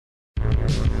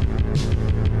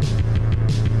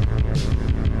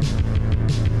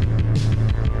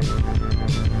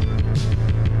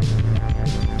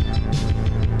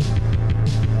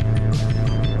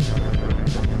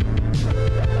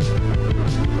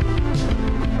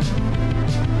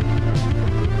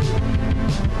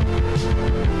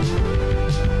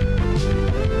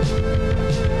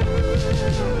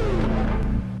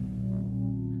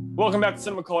Welcome back to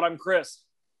Cinema Cult. I'm Chris.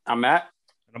 I'm Matt.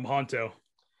 And I'm Honto.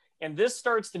 And this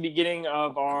starts the beginning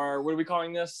of our, what are we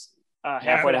calling this?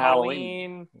 Halfway to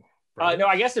Halloween. No,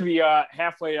 I guess it'd be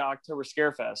halfway to October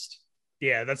Scarefest.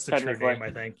 Yeah, that's the true name, I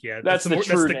think. Yeah, that's the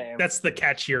true name. That's the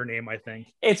catchier name, I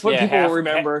think. It's what people will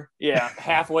remember.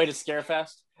 Halfway to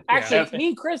Scarefest. Actually,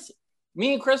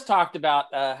 me and Chris talked about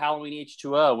Halloween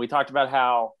H20. We talked about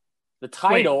how the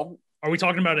title. Wait, are we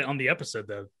talking about it on the episode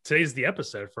though? Today's the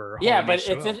episode for Halloween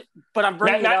H20. But I'm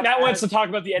bringing Matt wants to talk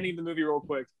about the ending of the movie real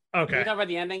quick. Okay. Can we talk about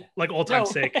the ending? Like old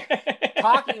time's sake.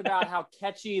 Talking about how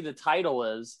catchy the title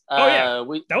is. That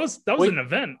was an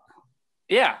event.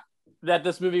 Yeah. That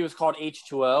this movie was called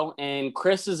H2O, and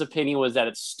Chris's opinion was that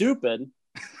it's stupid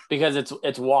because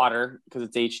it's water, because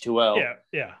it's H2O.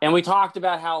 Yeah. And we talked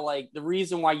about how like the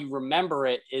reason why you remember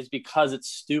it is because it's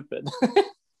stupid.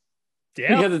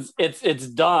 Yeah. Because it's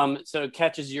dumb, so it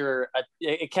catches your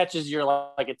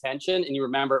like attention, and you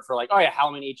remember it for like, oh yeah,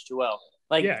 Halloween H2O.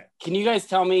 Like, Can you guys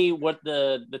tell me what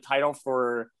the title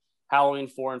for Halloween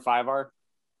 4 and 5 are?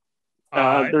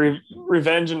 The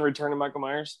Revenge and Return of Michael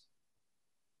Myers.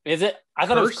 Is it? I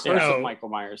thought it was Curse of Michael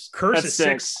Myers. Curse is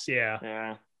 6.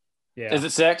 Yeah. Is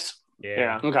it 6?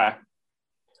 Yeah. Okay.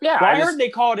 Yeah. Well, I heard they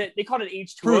called it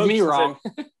H2O. Prove me wrong.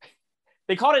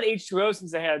 They called it H2O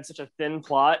since they had such a thin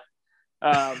plot.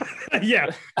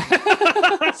 Yeah.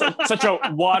 such a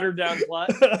watered down plot.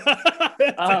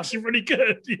 That's actually pretty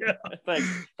good. Yeah.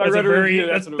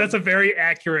 That's a very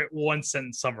accurate one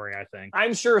sentence summary, I think.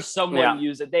 I'm sure someone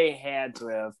used it. They had to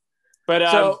have. But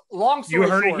so long story you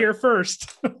heard short, it here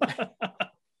first.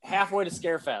 Halfway to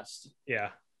Scarefest. Yeah.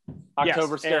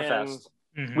 October Scarefest.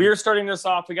 Mm-hmm. We are starting this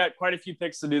off. We got quite a few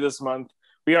picks to do this month.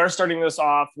 We are starting this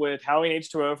off with Halloween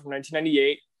H2O from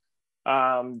 1998.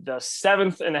 The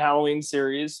 7th in the Halloween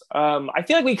series. I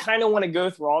feel like we kind of want to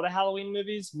go through all the Halloween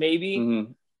movies, maybe.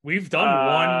 Mm-hmm. We've done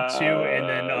 1, 2, and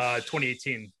then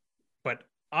 2018. But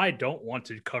I don't want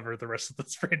to cover the rest of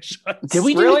this franchise. Did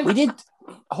we really? We did.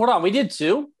 Hold on, we did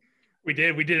 2? We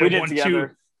did 1, together.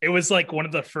 2. It was like one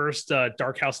of the first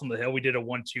Dark House on the Hill. We did a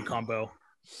 1-2 combo.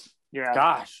 Yeah.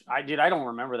 Gosh, I don't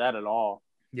remember that at all.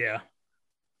 Yeah.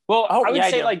 Well, I would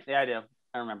say I do.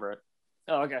 I remember it.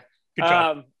 Oh, okay. Good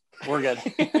job. We're good.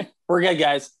 We're good,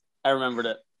 guys. I remembered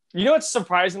it. You know what's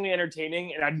surprisingly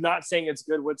entertaining, and I'm not saying it's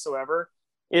good whatsoever,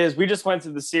 is we just went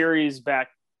through the series back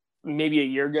maybe a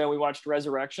year ago. We watched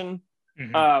Resurrection.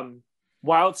 Mm-hmm.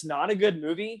 While it's not a good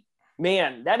movie,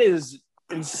 man, that is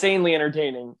insanely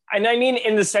entertaining. And I mean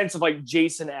in the sense of like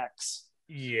Jason X.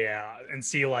 Yeah, and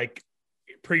see like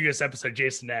previous episode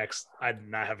Jason X, I did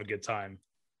not have a good time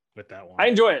with that one. I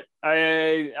enjoy it.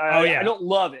 I don't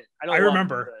love it. I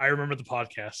remember the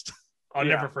podcast. I'll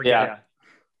never forget it.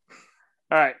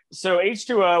 All right. So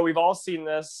H2O, we've all seen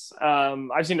this.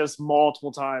 I've seen this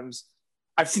multiple times.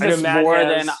 I've seen this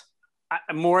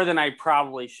more than I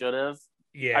probably should have.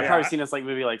 Yeah. I've probably seen this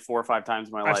maybe 4 or 5 times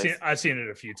in my life. I've seen it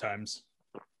a few times.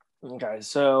 Okay.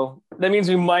 So that means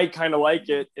we might kind of like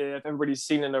it if everybody's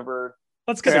seen it over.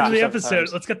 Let's get through the episode.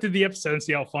 Times. Let's get through the episode and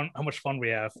see how much fun we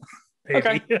have.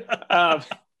 Okay. All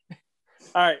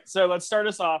right. So let's start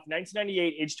us off.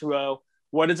 1998 H2O.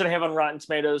 What does it have on Rotten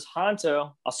Tomatoes?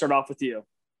 Honto, I'll start off with you.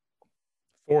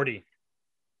 40.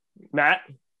 Matt?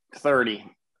 30.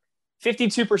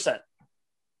 52%.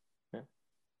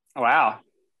 Wow.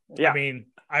 Yeah. I mean,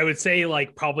 I would say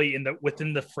probably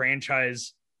within the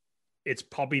franchise, it's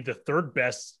probably the third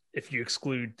best if you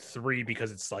exclude 3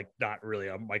 because it's not really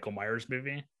a Michael Myers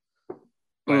movie.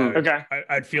 Okay.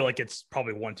 I'd feel like it's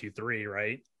probably 1, 2, 3,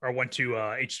 right? Or 1, 2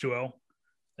 H2O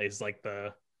is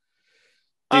the.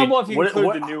 Well, if you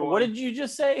include the new one. What did you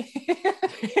just say?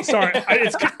 Sorry,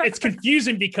 it's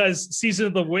confusing because Season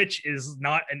of the Witch is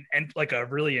not an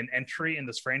entry in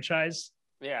this franchise.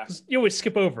 Yeah, you always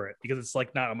skip over it because it's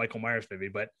not a Michael Myers movie.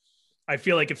 But I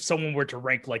feel like if someone were to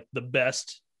rank the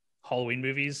best Halloween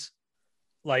movies,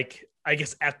 I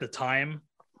guess at the time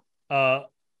of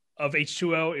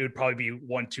H2O, it would probably be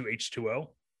 1, 2 H2O.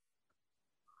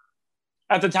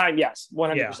 At the time, yes,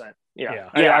 100%. Yeah.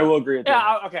 I will agree with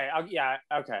that. Okay.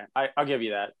 I'll give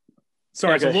you that.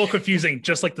 Sorry, it's a little confusing,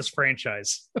 just like this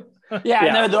franchise. No,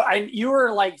 you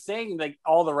were saying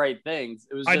all the right things.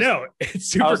 It was. I know it's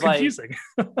super confusing.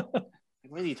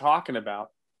 What are you talking about?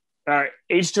 All right,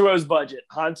 H2O's budget.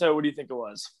 Honto, what do you think it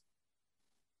was?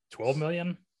 12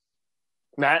 million.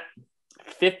 Matt,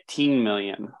 15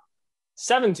 million.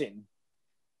 17.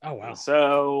 Oh wow!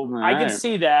 So I can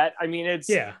see that. I mean, it's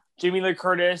Jamie Lee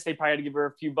Curtis. They probably had to give her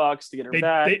a few bucks to get her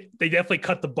back. They definitely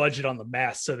cut the budget on the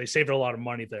mask, so they saved a lot of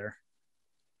money there.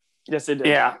 Yes, they did.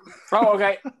 Yeah. Oh,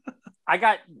 okay. I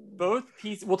got both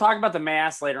pieces. We'll talk about the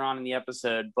mask later on in the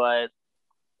episode, but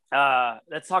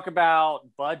Let's talk about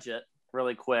budget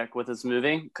really quick with this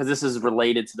movie, because this is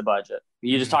related to the budget.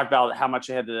 You just talked about how much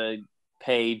they had to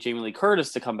pay Jamie Lee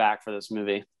Curtis to come back for this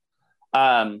movie.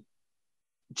 John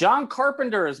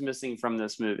Carpenter is missing from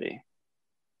this movie.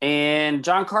 And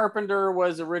John Carpenter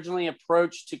was originally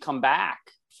approached to come back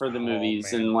for the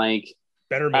movies, man. and like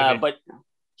better movie. but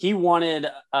he wanted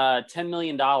 $10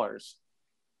 million to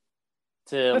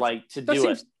do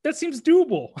it. That seems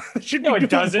doable. No, it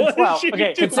doesn't. Well,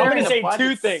 okay, I'm going to say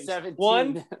two things. 17.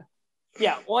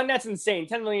 One, that's insane.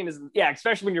 10 million is,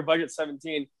 especially when your budget's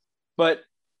 17. But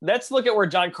let's look at where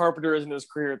John Carpenter is in his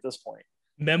career at this point.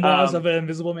 Memoirs of an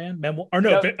Invisible Man?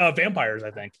 Vampires, I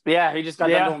think. Yeah, he just got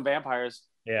done doing vampires.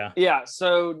 Yeah. Yeah,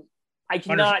 so I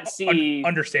cannot see.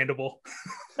 Understandable.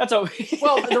 That's okay.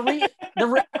 Well,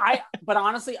 but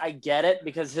honestly, I get it,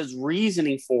 because his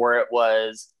reasoning for it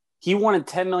was he wanted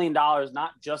 $10 million,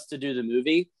 not just to do the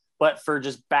movie, but for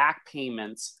just back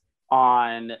payments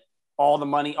on all the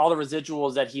money, all the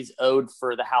residuals that he's owed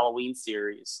for the Halloween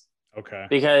series. Okay.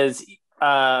 Because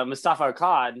Mustafa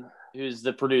Akkad, who's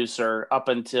the producer up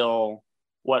until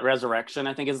Resurrection,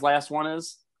 I think his last one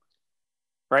is.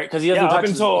 Right? Because he doesn't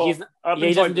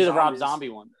he doesn't do the Rob Zombie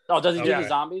one. Oh, does he do the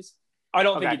zombies? I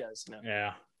don't think he does. No.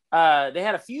 Yeah. They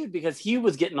had a feud because he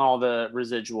was getting all the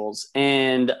residuals,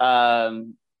 and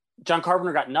John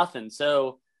Carpenter got nothing.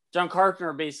 So John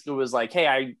Carpenter basically was like,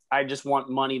 hey, I just want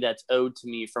money that's owed to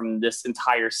me from this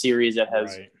entire series that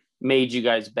has made you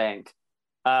guys bank.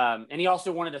 And he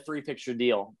also wanted a 3-picture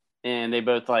deal. And they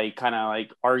both kind of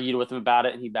argued with him about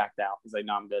it, and he backed out. He's like,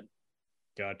 no, I'm good.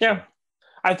 Gotcha. Yeah.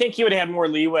 I think he would have had more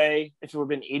leeway if it would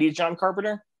have been 80s John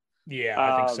Carpenter. Yeah,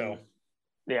 I think so.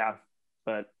 Yeah.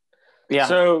 But yeah.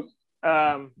 So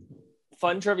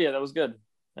fun trivia. That was good.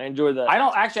 I enjoyed that.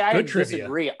 I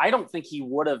disagree. I don't think he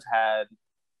would have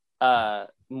had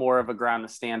more of a ground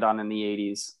to stand on in the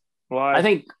 80s. Why? I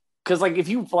think because if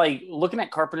you looking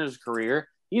at Carpenter's career,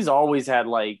 he's always had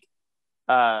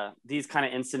these kind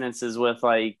of incidences with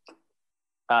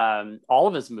all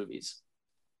of his movies.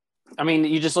 I mean,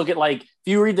 you just look at if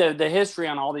you read the history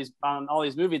on all these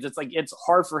movies, it's it's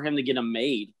hard for him to get them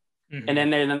made, and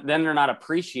then they're not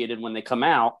appreciated when they come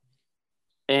out,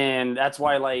 and that's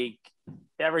why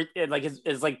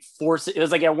forced. It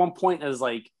was at one point it was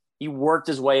he worked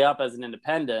his way up as an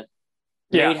independent,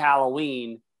 made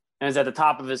Halloween, and is at the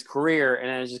top of his career,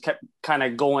 and it just kept kind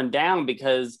of going down,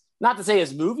 because not to say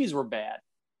his movies were bad,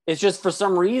 it's just for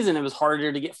some reason it was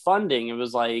harder to get funding. It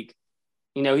was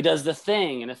he does The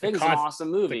Thing, and The Thing's an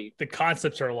awesome movie. The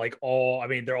concepts are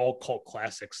they're all cult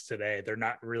classics today. They're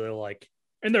not really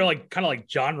and they're kind of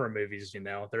genre movies,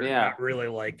 They're not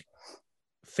really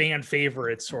fan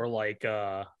favorites or I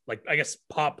guess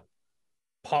pop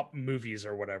movies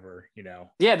or whatever,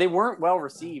 Yeah, they weren't well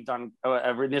received on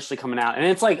initially coming out, and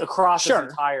it's across his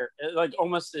entire,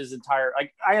 almost his entire.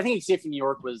 I think Escape from New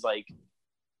York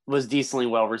was decently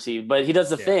well received, but he does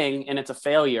The Thing, and it's a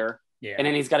failure. Yeah. And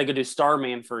then he's got to go do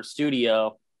Starman for a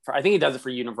studio. I think he does it for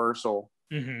Universal.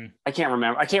 Mm-hmm. I can't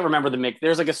remember the mix.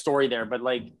 There's a story there, but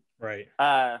right. So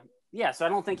I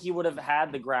don't think he would have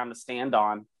had the ground to stand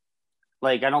on.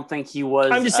 I don't think he was.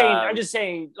 I'm just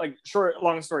saying.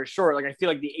 Long story short. I feel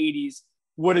like the '80s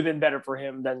would have been better for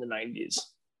him than the '90s.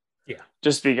 Yeah.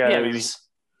 Just because. Yeah, maybe.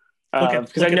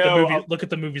 Look at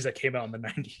the movies that came out in the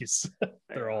 90s.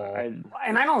 They're all. And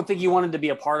I don't think he wanted to be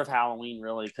a part of Halloween,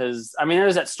 really, because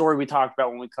there's that story we talked about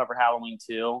when we covered Halloween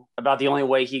 2 about the only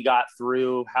way he got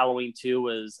through Halloween 2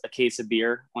 was a case of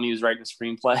beer when he was writing a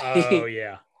screenplay. Oh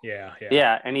yeah.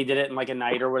 Yeah, and he did it in a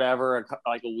night or whatever,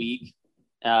 a week,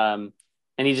 and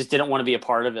he just didn't want to be a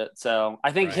part of it. So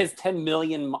I think his $10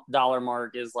 million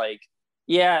mark is if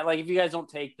you guys don't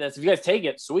take this, if you guys take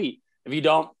it, sweet. If you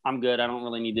don't, I'm good. I don't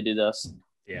really need to do this.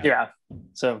 Yeah.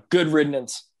 So good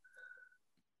riddance.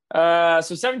 So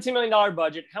 $17 million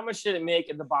budget. How much did it make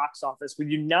at the box office? We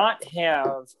do not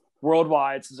have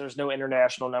worldwide since there's no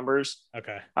international numbers.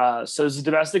 Okay. So this is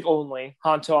domestic only.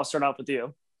 Hanto, I'll start out with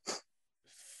you.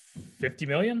 50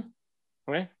 million.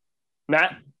 Okay.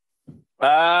 Matt?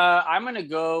 I'm gonna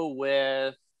go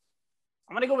with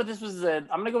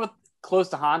close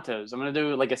to Hanto's. I'm gonna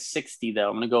do a 60 though.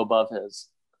 I'm gonna go above his.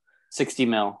 60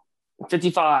 mil.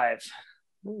 55.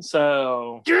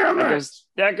 So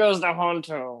that goes to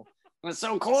Honto. It's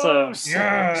so close.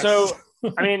 So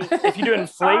if you do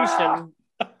inflation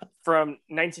from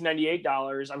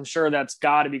 $1998, I'm sure that's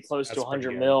got to be close to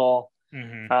 100 mil.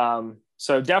 Mm-hmm.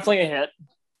 So definitely a hit.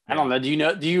 I don't know.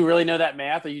 Do you really know that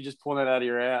math, or are you just pulling it out of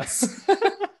your ass?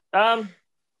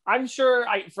 I'm sure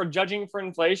for judging for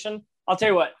inflation, I'll tell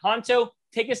you what, Hanto,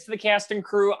 take us to the cast and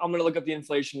crew. I'm going to look up the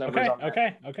inflation numbers.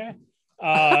 Okay.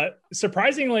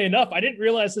 Surprisingly enough, I didn't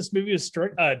realize this movie was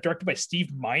directed by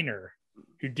Steve Miner,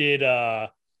 who did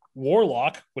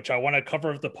Warlock, which I want to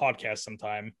cover with the podcast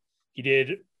sometime. He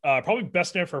did probably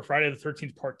best known for Friday the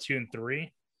 13th Part 2 and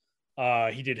 3.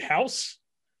 He did House,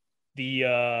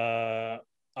 and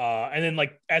then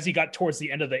like as he got towards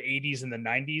the end of the 80s and the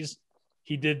 90s,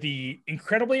 he did the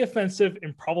incredibly offensive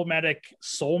and problematic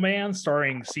Soul Man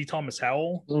starring C. Thomas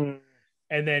Howell.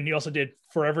 And then he also did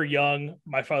Forever Young,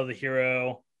 My Father the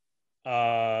Hero,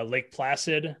 Lake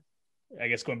Placid, I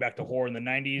guess going back to horror in the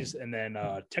 90s, and then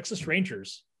Texas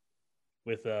Rangers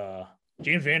with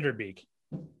James Van Der Beek.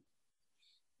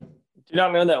 Do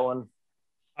not know that one.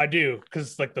 I do, because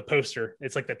it's like the poster.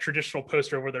 It's like the traditional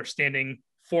poster where they're standing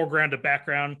foreground to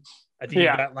background. I think you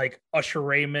got like Usher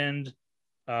Raymond,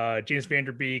 James Van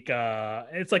Der Beek.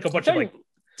 It's like a bunch of like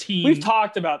teen. We've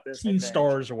talked about this. Teen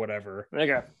stars or whatever.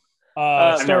 Okay.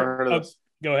 I've never heard of this.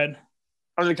 Go ahead.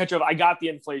 I was gonna cut you off. I got the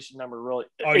inflation number. Really,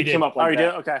 it came up like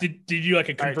that. Okay. Did you like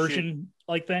a conversion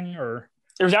like thing or?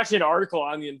 There was actually an article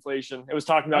on the inflation. It was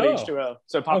talking about H2O,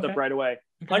 so it popped up right away.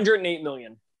 108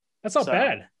 million. That's not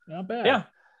bad. Not bad. Yeah.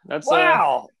 That's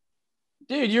wow.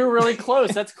 Dude, you're really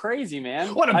close. That's crazy,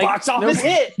 man. What a box office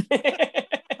hit.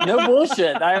 No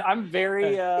bullshit. I'm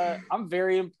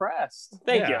very impressed.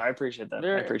 Thank you. I appreciate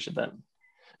that.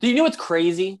 Do you know what's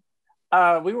crazy?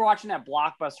 We were watching that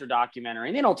Blockbuster documentary,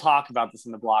 and they don't talk about this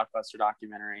in the Blockbuster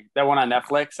documentary. That one on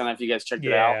Netflix. I don't know if you guys checked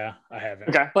it out. Yeah, I haven't.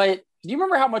 Okay. But do you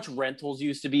remember how much rentals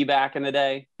used to be back in the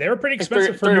day? They were pretty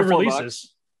expensive for new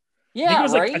releases. Yeah,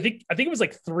 I think it was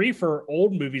like $3 for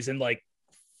old movies and like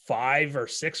 $5 or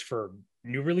 $6 for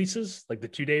new releases, like the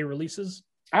 2-day releases.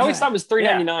 I always thought it was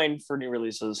 $3.99 for new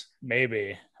releases.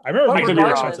 Maybe. I remember it being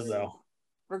more expensive though.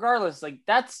 Regardless, like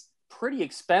that's pretty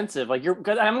expensive. Like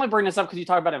I'm only bringing this up because you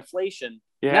talk about inflation.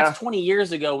 Yeah. That's 20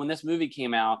 years ago when this movie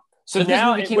came out. So if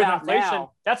now this movie came out inflation,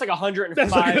 now, that's like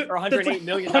 105 or 108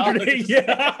 million dollars.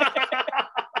 Yeah.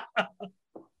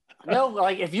 No,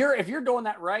 like if you're doing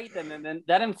that right, then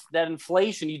that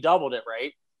inflation, you doubled it,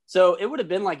 right? So it would have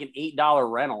been like an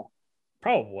 $8 rental,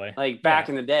 probably, like back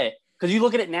in the day. Because you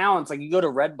look at it now, and it's like you go to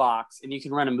Redbox and you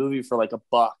can rent a movie for like $1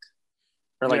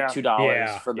 or like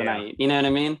 $2 for the night. You know what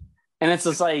I mean? And it's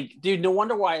just like, dude, no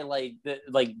wonder why like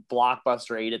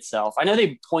Blockbuster ate itself. I know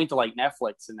they point to like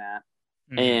Netflix and that,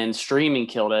 and streaming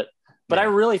killed it, but I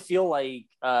really feel like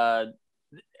I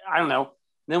don't know.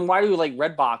 Then why do like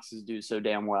Redboxes do so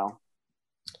damn well?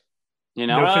 You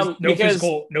know, no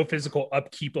physical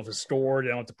upkeep of a store. They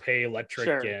don't have to pay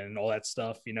electric and all that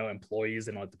stuff. You know, employees,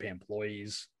 they don't have to pay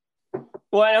employees.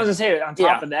 Well, I was gonna say on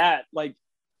top of that, like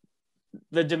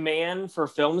the demand for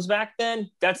films back then,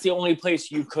 that's the only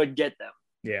place you could get them.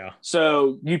 Yeah.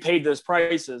 So you paid those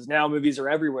prices. Now movies are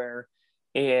everywhere,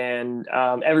 and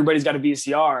everybody's got a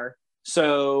VCR.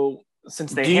 So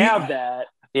since they have that,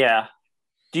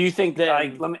 do you think that?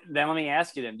 Like, let me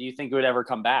ask you then. Do you think it would ever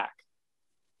come back?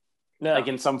 No. Like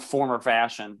in some form or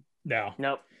fashion? No.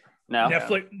 Nope. No.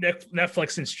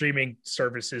 Netflix and streaming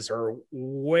services are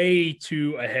way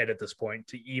too ahead at this point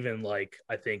to even like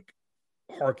I think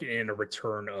harken in a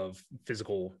return of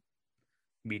physical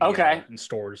media in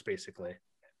stores. Basically,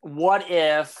 what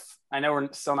if I know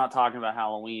we're still not talking about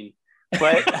Halloween,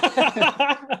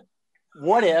 but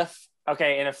what if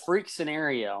in a freak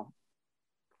scenario,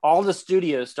 all the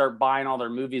studios start buying all their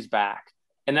movies back,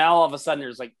 and now all of a sudden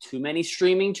there's like too many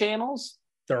streaming channels.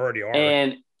 There already are,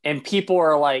 and people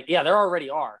are like, there already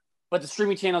are, but the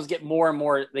streaming channels get more and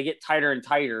more, they get tighter and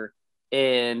tighter,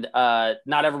 and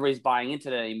not everybody's buying into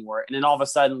that anymore. And then all of a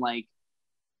sudden, like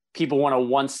people want a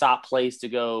one-stop place to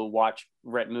go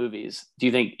rent movies. Do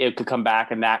you think it could come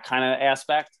back in that kind of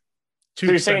aspect?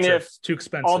 You're saying if too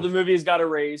expensive, all the movies got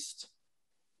erased,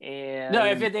 and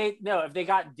if they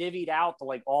got divvied out to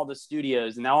like all the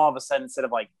studios, and now all of a sudden instead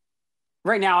of like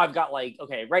right now I've got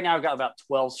about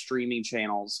 12 streaming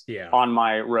channels on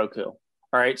my Roku. All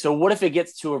right. So what if it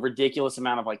gets to a ridiculous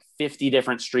amount of like 50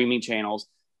 different streaming channels,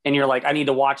 and you're like, I need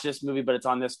to watch this movie, but it's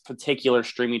on this particular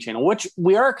streaming channel, which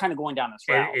we are kind of going down this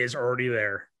route. It is already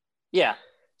there. Yeah.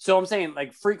 So I'm saying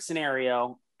like freak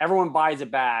scenario, everyone buys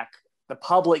it back. The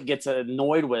public gets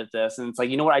annoyed with this. And it's like,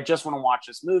 you know what? I just want to watch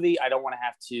this movie. I don't want to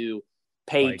have to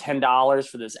pay $10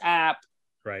 for this app.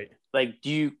 Right. Like,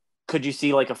 could you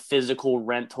see like a physical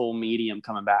rental medium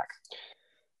coming back?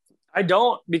 I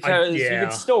don't, because you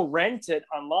could still rent it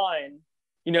online.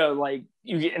 You know, like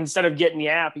instead of getting the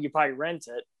app, you could probably rent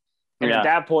it. And at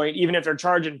that point, even if they're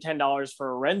charging $10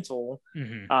 for a rental, I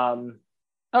don't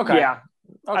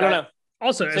know.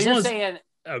 Also, so you're saying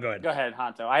Oh, go ahead. Go ahead,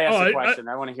 Hanto. I asked a question.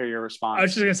 I want to hear your response. I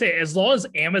was just gonna say, as long as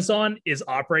Amazon is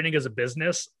operating as a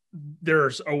business,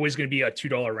 there's always going to be a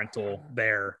 $2 rental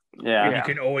there. Yeah. And you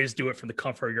can always do it from the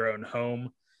comfort of your own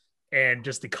home. And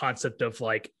just the concept of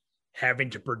like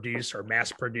having to produce or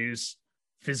mass produce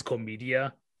physical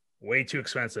media, way too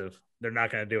expensive. They're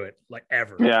not going to do it like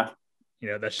ever. Yeah.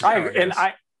 That's just how it is.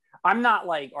 And I'm not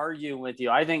like arguing with you.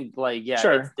 I think like, yeah,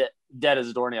 sure. It's dead as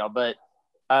a doornail, but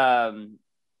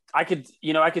I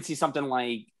could see something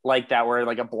like that where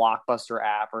like a Blockbuster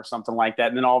app or something like that.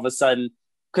 And then all of a sudden,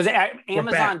 because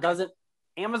Amazon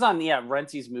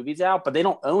rents these movies out, but they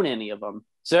don't own any of them.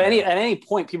 So at any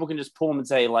point, people can just pull them and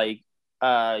say like,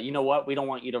 you know what, we don't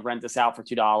want you to rent this out for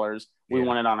 $2. We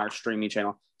want it on our streaming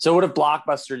channel. So what if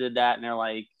Blockbuster did that and they're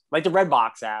like the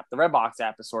Redbox app? The Redbox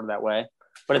app is sort of that way,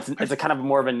 but it's a kind of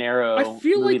more of a narrow. I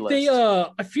feel like list.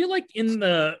 I feel like in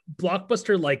the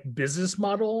Blockbuster like business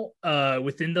model,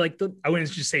 within I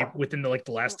wouldn't just say within the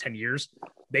last 10 years,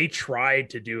 they tried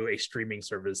to do a streaming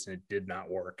service and it did not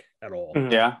work at all.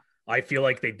 Yeah, I feel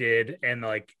like they did, and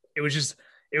like it was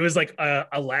like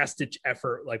a last ditch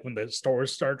effort. Like when the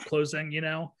stores started closing,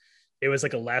 it was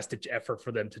like a last ditch effort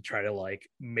for them to try to like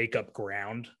make up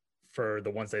ground for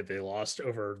the ones that they lost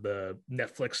over the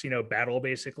Netflix, battle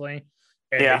basically.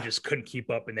 And they just couldn't keep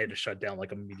up and they had to shut down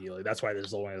like immediately. That's why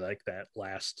there's only like that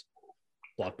last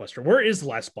Blockbuster. Where is the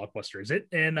last Blockbuster? Is it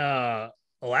in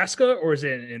Alaska or is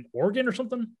it in Oregon or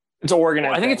something? It's Oregon.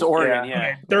 I think it's Oregon.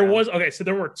 Yeah. Okay, so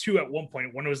there were two at one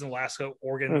point. One was in Alaska,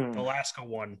 Oregon, Alaska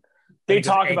one. They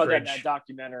talk about that in that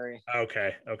documentary.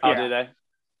 Okay. Oh, do they?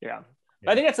 Yeah.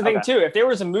 I think that's the thing too. If there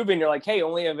was a movie and you're like, hey,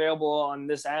 only available on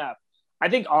this app, I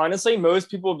think honestly,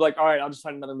 most people would be like, all right, I'll just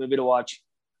find another movie to watch.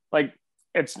 Like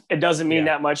it doesn't mean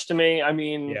that much to me. I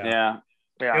mean, yeah.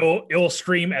 It'll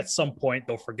stream at some point.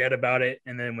 They'll forget about it.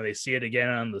 And then when they see it again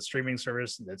on the streaming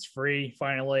service that's free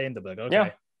finally, and they'll be like,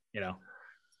 okay,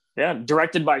 Yeah.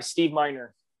 Directed by Steve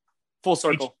Miner. Full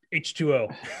circle.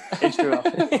 H2O.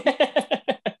 H2O.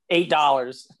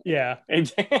 $8. Yeah.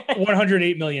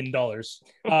 $108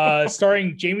 million.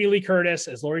 Starring Jamie Lee Curtis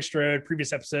as Laurie Strode,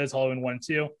 previous episodes, Halloween 1 and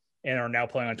 2, and are now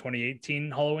playing on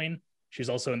 2018 Halloween. She's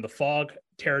also in The Fog,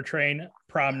 Terror Train,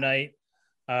 Prom Night.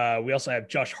 We also have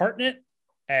Josh Hartnett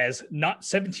as not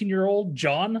 17-year-old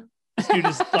John. This dude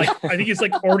is like, I think he's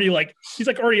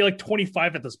already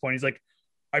 25 at this point. He's like,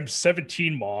 I'm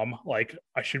 17, Mom. Like,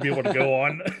 I should be able to go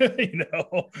on,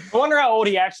 I wonder how old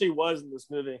he actually was in this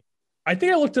movie. I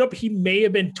think I looked it up. He may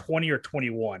have been 20 or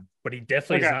 21, but he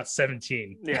definitely is not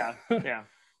 17. Yeah.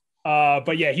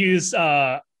 But yeah, he was,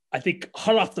 I think,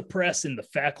 hot off the press in The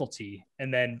Faculty.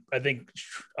 And then I think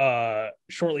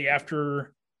shortly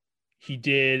after he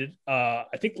did, I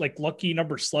think like Lucky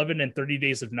Number 11 and 30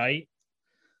 Days of Night.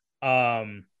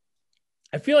 I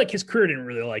feel like his career didn't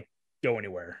really go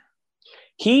anywhere.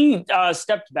 He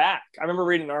stepped back. I remember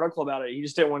reading an article about it. He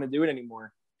just didn't want to do it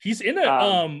anymore. He's in it.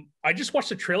 I just watched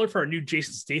the trailer for a new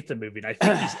Jason Statham movie, and I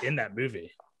think he's in that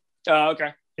movie. Oh,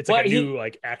 okay. It's like a new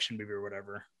action movie or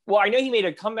whatever. Well, I know he made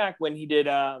a comeback when he did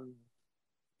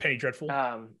Penny Dreadful.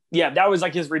 That was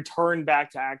like his return back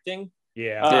to acting.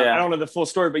 Yeah. I don't know the full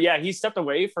story, but yeah, he stepped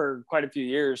away for quite a few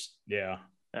years. Yeah.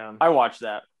 I watched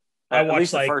that. I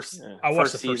watched the first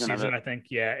season, I think.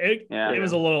 Yeah. It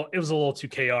was a little too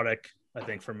chaotic, I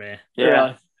think, for me.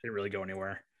 Yeah. It didn't really go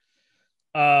anywhere.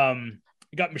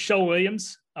 You got Michelle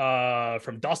Williams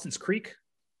from Dawson's Creek,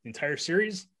 the entire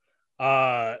series.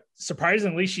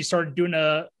 Surprisingly, she started doing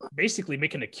basically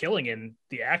making a killing in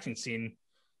the acting scene.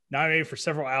 Nominated for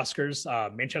several Oscars,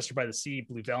 Manchester by the Sea,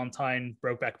 Blue Valentine,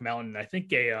 Brokeback Mountain. I think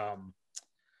there's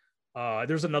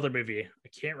another movie. I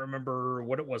can't remember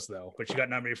what it was though, but she got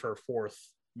nominated for a fourth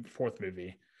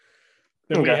movie.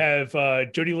 Then we have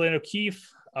Jodie Lynn O'Keefe.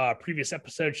 Previous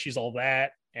episode, She's All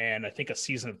That, and I think a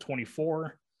season of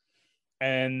 24.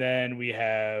 And then we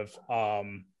have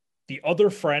the other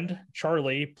friend,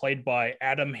 Charlie, played by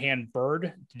Adam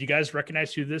Han-Bird. Did you guys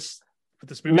recognize who this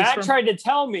movie is Matt from? tried to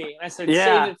tell me, and I said,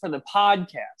 save it for the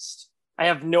podcast. I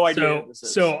have no idea what this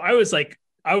is. So I was like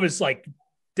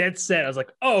dead set. I was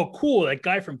like, oh, cool. That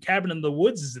guy from Cabin in the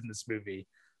Woods is in this movie.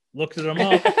 Looked him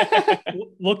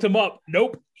up.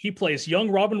 Nope. He plays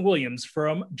young Robin Williams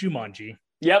from Jumanji.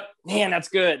 Yep. Man, that's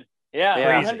good.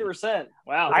 Yeah, 100%.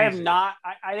 Wow. I have not.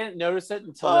 I didn't notice it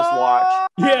until this watch.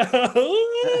 Yeah.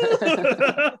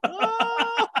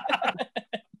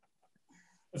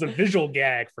 It's a visual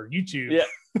gag for YouTube. Yeah.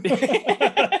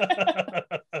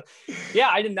 Yeah,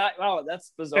 I did not. Wow,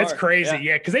 that's bizarre. That's crazy.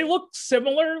 Yeah, because they look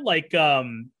similar, like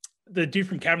the dude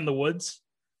from Cabin in the Woods.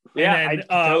 Yeah, then,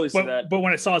 I totally see that. But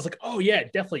when I saw it, I was like, oh yeah,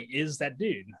 it definitely is that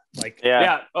dude. Like,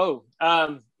 yeah. Oh,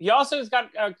 he also has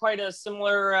got quite a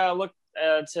similar look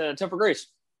to Topher Grace.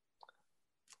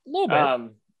 A little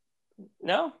bit.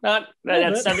 No, not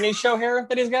that 70s show hair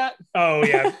that he's got. Oh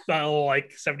yeah, that little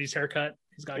like 70s haircut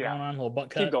he's got going on, a little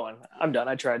butt cut. Keep going. I'm done.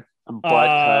 I tried. A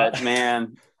butt cut,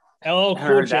 man. LL I Cool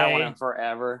heard J. that one in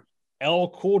forever. LL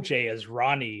Cool J as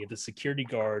Ronnie, the security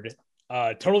guard.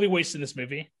 Totally wasted this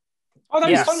movie. Oh, that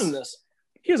was fun in this.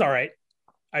 He was all right.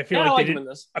 I feel like him in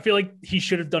this. I feel like he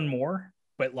should have done more,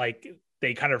 but like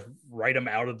they kind of write him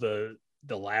out of the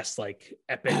last like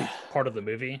epic part of the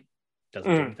movie. Doesn't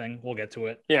do anything. We'll get to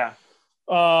it. Yeah.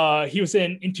 He was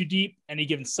in Into Deep, Any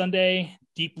Given Sunday,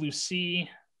 Deep Blue Sea,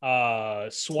 SWAT.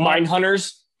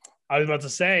 Mindhunters. I was about to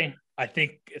say, I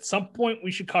think at some point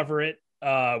we should cover it.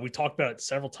 We talked about it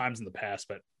several times in the past,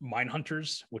 but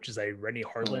Mindhunters, which is a Rennie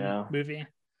Harlin movie.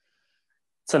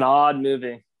 It's an odd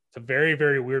movie. It's a very,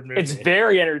 very weird movie. It's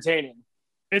very entertaining.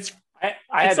 It's I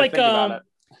had to think about it.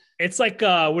 It's like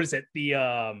what is it?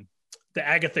 The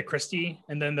Agatha Christie,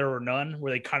 and then There Were None,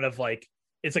 where they kind of like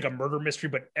it's like a murder mystery,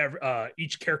 but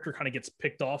each character kind of gets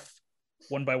picked off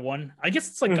one by one. I guess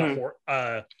it's like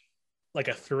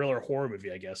a thriller horror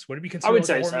movie. I guess would it be considered? I would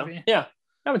say a horror so. Movie? Yeah,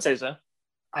 I would say so.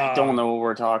 I don't know what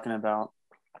we're talking about.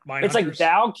 It's like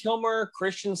Val Kilmer,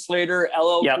 Christian Slater,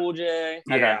 LL Cool J.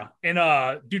 Yeah,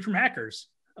 and dude from Hackers,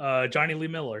 Johnny Lee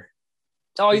Miller.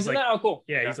 Oh, he's in like, that. Oh, cool.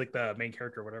 Yeah, he's like the main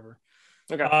character or whatever.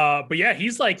 Okay. But yeah,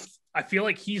 he's like, I feel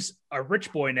like he's a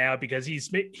rich boy now because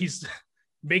he's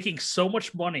making so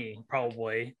much money,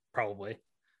 probably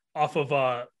off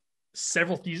of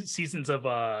several seasons of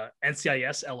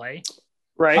NCIS LA.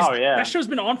 Right. Oh yeah. That show's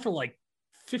been on for like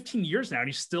 15 years now, and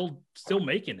he's still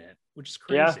making it, which is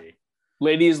crazy. Yeah.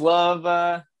 Ladies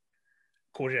love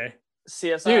Cool J.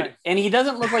 CSI. Dude, and he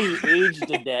doesn't look like he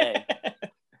aged a day.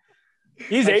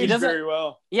 He's aged very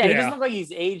well. Yeah, he doesn't look like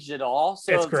he's aged at all.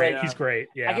 So it's great. Like, he's great.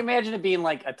 Yeah, I can imagine it being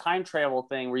like a time travel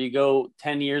thing where you go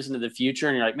 10 years into the future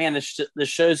and you're like, man, this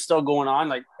show's still going on.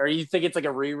 Like, or you think it's like a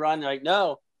rerun? You're like,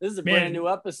 no, this is a brand new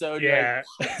episode. Yeah.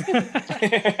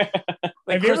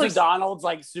 Like Chris McDonald's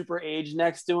like super aged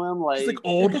next to him. Like, he's like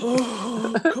old.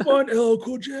 Oh, come on, LL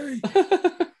Cool J.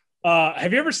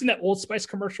 Have you ever seen that Old Spice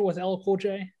commercial with LL Cool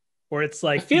J? Where it's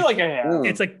like, I feel like I have.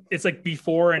 It's like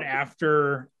before and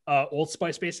after Old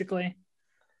Spice, basically.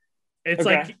 It's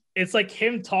like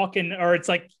him talking, or it's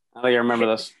like I think I remember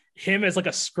this. Him as like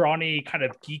a scrawny kind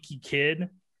of geeky kid,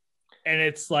 and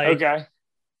it's like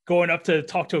going up to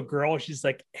talk to a girl. She's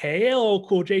like, "Hey, LL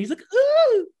Cool J." He's like,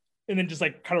 "Ooh," and then just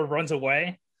like kind of runs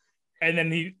away. And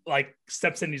then he like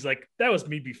steps in. He's like, "That was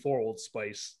me before Old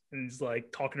Spice." And he's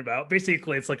like talking about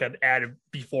basically it's like an ad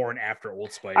before and after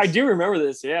Old Spice. I do remember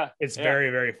this. Yeah, it's very,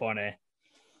 very funny.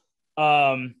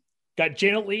 Got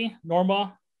Janet Leigh,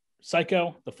 Norma,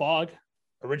 Psycho, The Fog,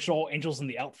 original Angels in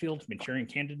the Outfield, Manchurian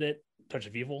Candidate, Touch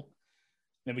of Evil.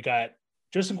 Then we got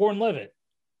Joseph Gordon-Levitt,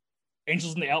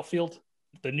 Angels in the Outfield,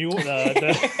 the new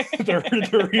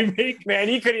the remake. Man,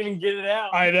 he couldn't even get it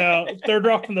out. I know. Third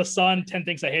Rock from the Sun, 10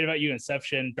 Things I Hate About You,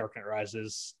 Inception, Dark Knight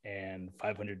Rises, and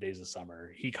 500 Days of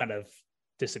Summer. He kind of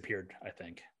disappeared, I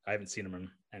think. I haven't seen him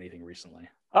in anything recently.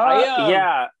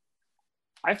 Yeah.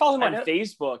 I follow him on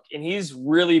Facebook, and he's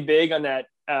really big on that.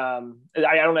 I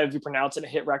don't know if you pronounce it,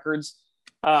 Hit Records.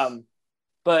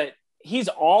 But he's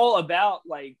all about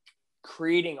like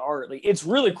creating art. Like it's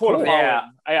really cool. To follow him.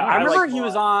 I remember he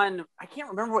was on, I can't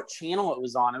remember what channel it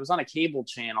was on. It was on a cable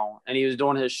channel, and he was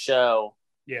doing his show.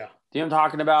 Yeah. Do you know what I'm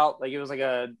talking about? Like it was like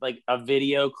a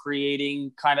video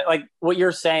creating kind of like what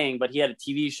you're saying, but he had a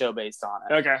TV show based on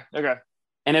it. Okay.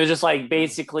 And it was just like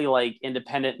basically like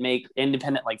independent like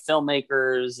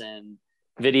filmmakers and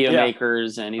video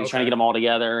makers, and he was trying to get them all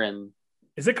together. And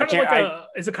is it kind of like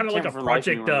a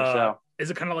project? Is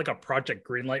it kind of like a Project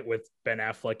Greenlight with Ben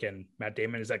Affleck and Matt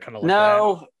Damon? Is that kind of like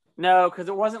no, because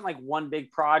it wasn't like one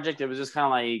big project. It was just kind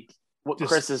of like what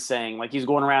Chris is saying. Like he's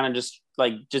going around and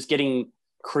just getting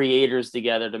creators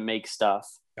together to make stuff.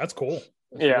 That's cool.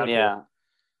 That's really cool.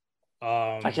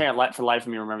 I can't for life of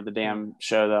me remember the damn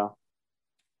show though.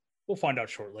 We'll find out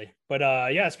shortly. But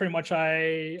yeah, it's pretty much all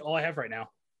I have right now.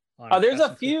 There's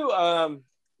a few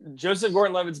Joseph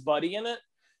Gordon-Levitt's buddy in it.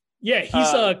 Yeah, he's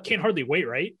Can't Hardly Wait,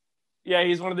 right? Yeah,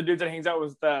 he's one of the dudes that hangs out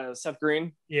with Seth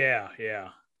Green. Yeah.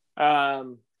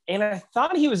 And I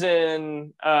thought he was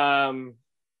in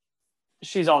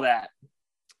She's All That.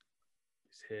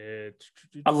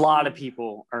 A lot of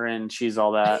people are in She's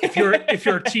All That. if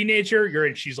you're a teenager, you're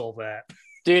in She's All That.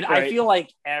 Dude, right. I feel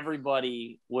like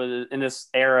everybody was in this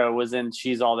era was in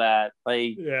She's All That.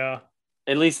 Like, yeah,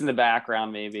 at least in the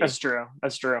background, maybe. That's true.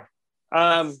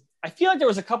 I feel like there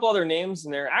was a couple other names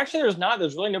in there. Actually, there's not.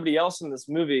 There's really nobody else in this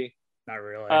movie. Not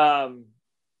really.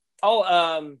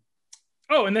 Oh,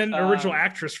 and then original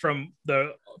actress from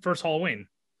the first Halloween.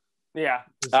 Yeah.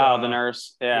 The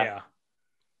nurse. Yeah.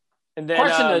 And then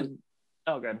question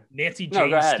good. Nancy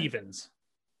Jane Stevens.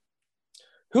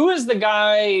 Who is the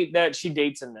guy that she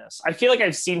dates in this? I feel like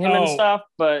I've seen him and stuff,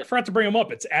 but I forgot to bring him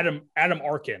up. It's Adam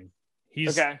Arkin.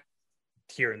 He's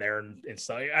here and there and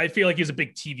stuff. I feel like he's a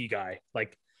big TV guy,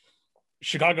 like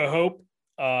Chicago Hope.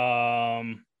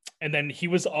 And then he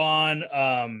was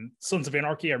on Sons of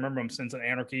Anarchy. I remember him Sons of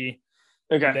Anarchy.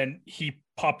 Okay. And then he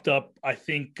popped up, I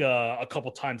think, a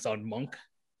couple times on Monk.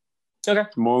 Okay.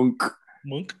 Monk.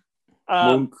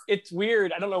 It's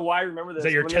weird. I don't know why I remember this. Is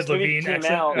that your Ted Levine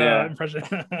accent impression?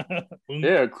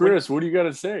 Yeah, Chris, what do you got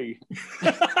to say?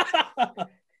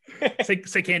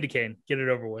 say candy cane. Get it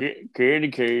over with. Candy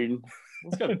cane.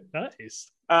 That's good.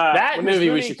 Nice. That movie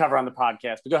we should cover on the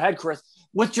podcast. But go ahead, Chris.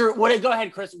 Go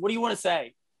ahead, Chris. What do you want to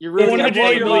say? You're really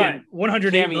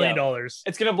 $108 million.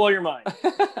 It's gonna blow your mind.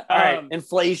 All right,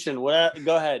 inflation. What?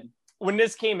 Go ahead. When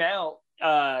this came out,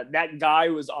 that guy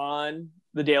was on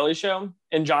The Daily Show,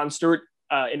 and Jon Stewart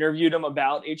interviewed him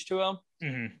about H2O,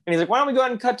 and he's like, "Why don't we go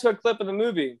ahead and cut to a clip of the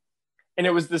movie?" And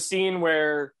it was the scene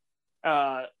where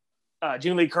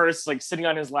Jamie Lee Curtis is like sitting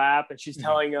on his lap, and she's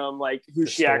telling him like who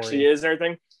she actually is and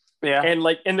everything. Yeah. And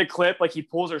like in the clip, like he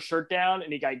pulls her shirt down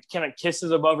and he kind of kisses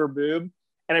above her boob.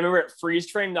 And I remember it freeze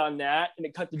framed on that, and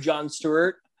it cut to Jon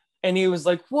Stewart, and he was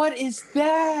like, "What is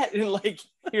that?" And like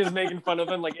he was making fun of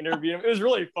him, like interviewing him. It was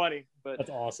really funny. But that's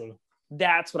awesome.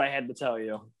 That's what I had to tell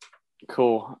you.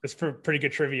 Cool. It's pretty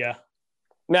good trivia.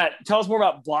 Matt, tell us more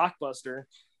about Blockbuster.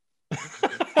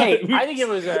 Hey, I think it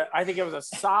was a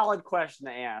solid question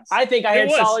to ask. I think I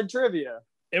had solid trivia.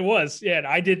 It was, yeah. And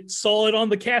I did solid on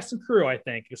the cast and crew. I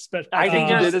think, especially. I think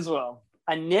you did as well.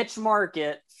 A niche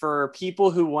market for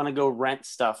people who want to go rent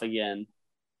stuff again,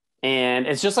 and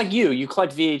it's just like you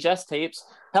collect VHS tapes.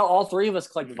 Hell, all three of us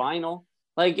collect vinyl.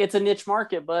 Like, it's a niche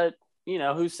market, but you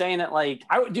know who's saying it? Like,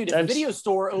 if a video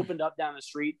store opened up down the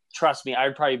street, trust me, I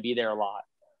would probably be there a lot.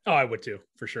 Oh, I would too,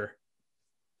 for sure.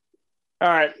 All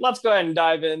right, let's go ahead and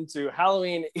dive into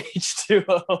Halloween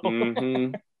H2O.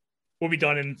 Mm-hmm. We'll be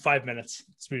done in 5 minutes.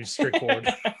 It's pretty straightforward.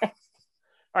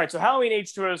 All right, so Halloween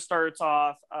H2O starts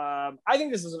off. I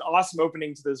think this is an awesome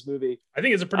opening to this movie. I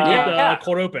think it's a pretty good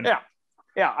cold open.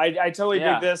 Yeah, I totally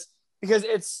dig this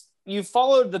because you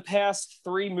followed the past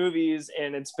three movies,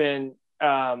 and it's been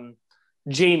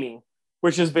Jamie,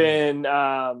 which has been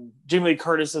Jamie Lee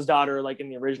Curtis's daughter, like in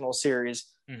the original series.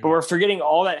 But we're forgetting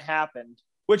all that happened,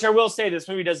 which I will say this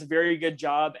movie does a very good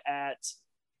job at.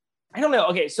 I don't know.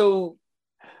 Okay, so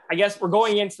I guess we're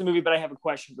going into the movie, but I have a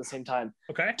question at the same time.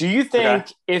 Okay. Do you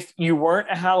think if you weren't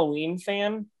a Halloween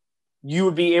fan, you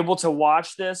would be able to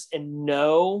watch this and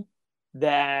know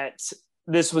that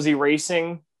this was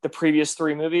erasing the previous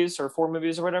three movies or four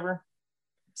movies or whatever?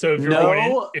 So if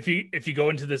you're if you go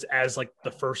into this as like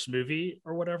the first movie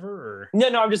or whatever, or no,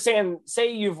 I'm just saying,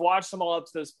 say you've watched them all up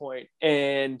to this point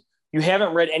and you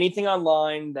haven't read anything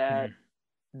online that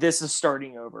this is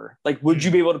starting over. Like, would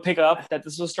you be able to pick up that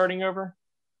this was starting over?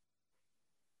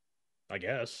 I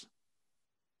guess.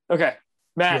 Okay,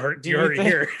 Matt, you heard it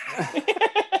here.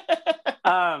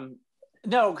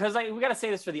 No, because we got to say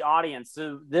this for the audience.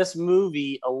 So this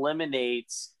movie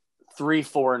eliminates 3,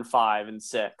 4, and 5 and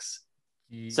 6.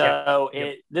 So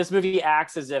this movie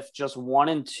acts as if just 1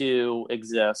 and 2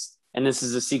 exist, and this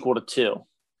is a sequel to 2.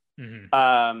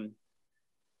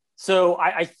 So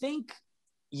I think,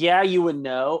 you would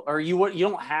know, or you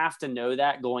don't have to know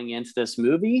that going into this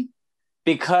movie,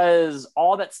 because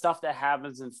all that stuff that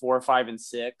happens in 4, 5, and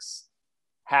 6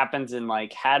 happens in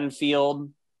like Haddonfield,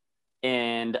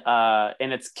 and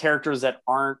it's characters that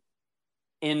aren't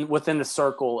within the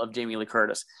circle of Jamie Lee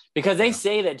Curtis, because they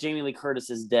say that Jamie Lee Curtis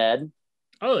is dead.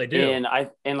 Oh, they do.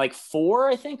 And like 4,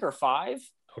 I think, or 5.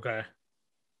 Okay.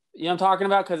 You know what I'm talking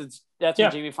about? Because that's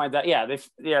when Jamie finds out.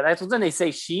 That's when they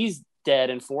say she's dead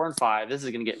in 4 and 5. This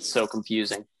is going to get so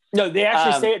confusing. No, they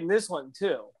actually say it in this one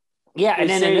too. Yeah, and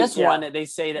then in this one, they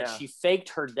say that she faked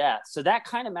her death. So that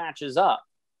kind of matches up.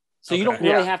 So you don't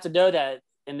really have to know that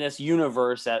in this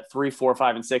universe that 3, 4,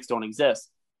 5, and 6 don't exist.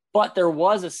 But there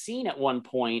was a scene at one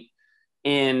point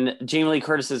in Jamie Lee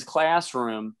Curtis's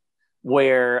classroom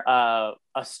where a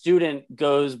student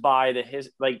goes by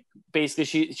basically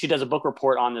she does a book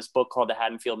report on this book called The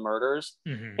Haddonfield Murders.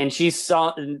 And she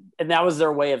saw, and that was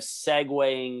their way of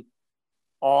segueing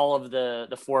all of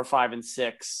the 4, 5, and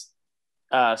 6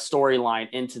 storyline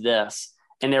into this.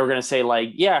 And they were going to say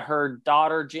like, her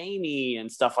daughter Jamie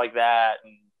and stuff like that.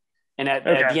 And at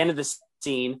the end of the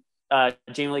scene,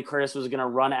 Jamie Lee Curtis was going to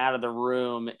run out of the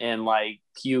room and like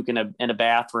puke in a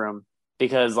bathroom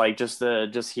because like just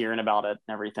hearing about it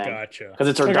and everything. Gotcha. Because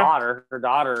it's her daughter. Her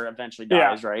daughter eventually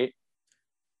dies, right?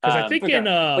 Because I think in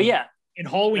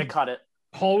Halloween, cut it.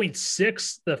 Halloween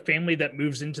 6, the family that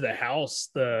moves into the house,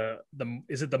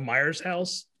 is it the Myers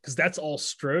house? Because that's all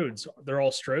Strodes. They're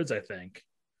all Strodes, I think.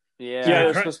 Yeah,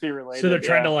 they're supposed to be related. So they're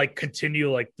trying to like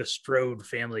continue like the Strode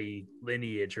family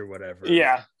lineage or whatever.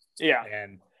 Yeah.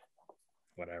 And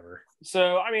whatever.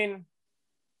 So I mean,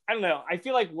 I don't know. I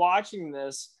feel like watching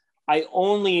this, I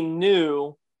only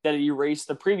knew that it erased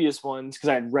the previous ones because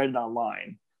I had read it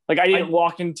online. Like I didn't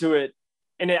walk into it,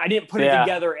 and I didn't put it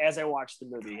together as I watched the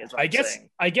movie. I guess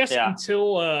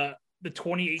until the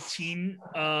 2018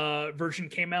 version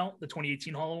came out, the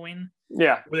 2018 Halloween.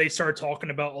 Yeah, where they started talking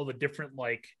about all the different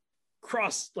like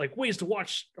ways to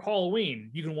watch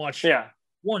Halloween. You can watch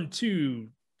 1, 2,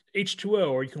 H20,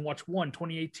 or you can watch 1,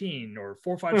 2018, or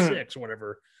 4, 5, 6, or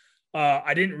whatever.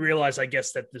 I didn't realize, I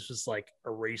guess, that this was like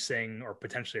erasing or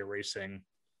potentially erasing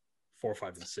 4,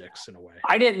 5, and 6 in a way.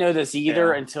 I didn't know this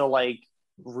either until like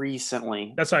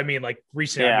recently. That's what I mean. Like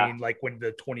recent, I mean like when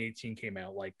the 2018 came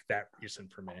out, like that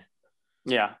recent for me.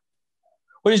 Yeah.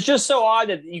 But it's just so odd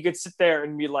that you could sit there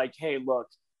and be like, hey, look,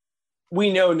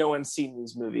 we know no one's seen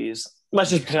these movies.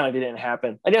 Let's just pretend like it didn't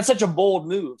happen. Like that's such a bold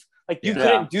move. Like you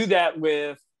couldn't do that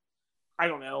with, I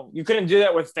don't know, you couldn't do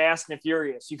that with Fast and the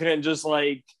Furious. You couldn't just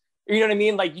like, you know what I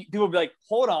mean? Like people would be like,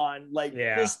 hold on, like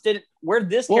where'd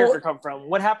this character come from?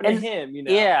 What happened to him? You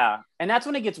know? Yeah. And that's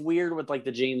when it gets weird with like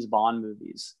the James Bond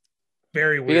movies.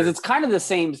 Very weird. Because it's kind of the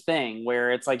same thing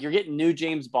where it's like you're getting new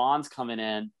James Bonds coming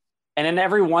in. And then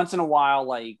every once in a while,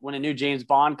 like when a new James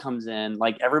Bond comes in,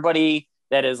 like everybody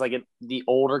that is like the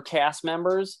older cast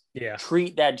members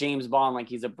treat that James Bond like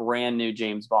he's a brand new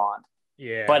James Bond.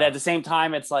 Yeah. But at the same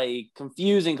time, it's like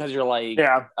confusing because you're like,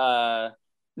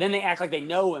 then they act like they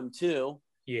know him too.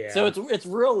 Yeah. So it's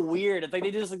real weird. It's like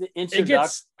they do this like the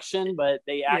introduction, but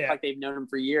they act like they've known him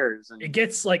for years. And it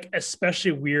gets like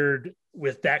especially weird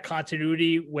with that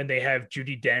continuity when they have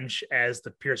Judi Dench as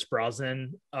the Pierce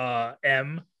Brosnan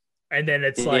M. And then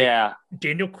it's like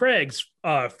Daniel Craig's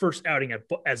first outing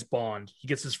as Bond. He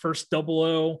gets his first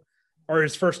 00 or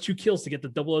his first 2 kills to get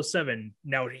the 007.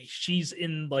 Now she's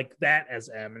in like that as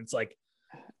M. And it's like,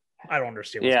 I don't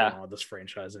understand what's going on with this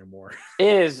franchise anymore. It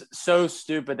is so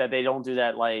stupid that they don't do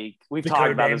that. Like we've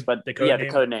talked about this, but the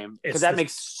code name. Because that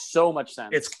makes so much sense.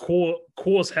 It's cool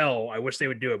as hell. I wish they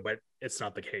would do it, but it's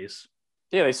not the case.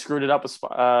 Yeah, they screwed it up with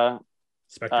Spectre.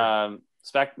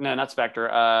 No, not Spectre.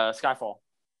 Skyfall.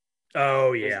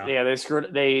 Oh yeah, they screwed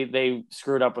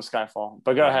up with Skyfall.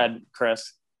 But go ahead,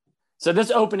 Chris. So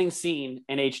this opening scene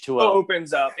in H20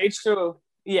 opens up H20.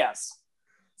 Yes.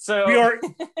 So we are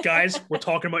guys. We're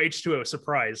talking about H20.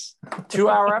 Surprise!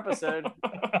 2-hour episode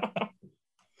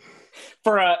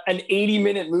for an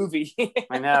 80-minute movie.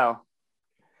 I know.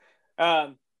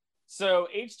 So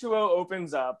H20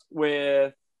 opens up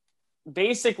with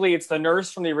basically it's the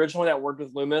nurse from the original that worked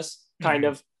with Loomis, kind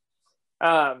of.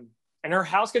 And her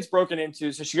house gets broken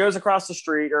into. So she goes across the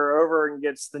street or over and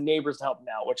gets the neighbors to help him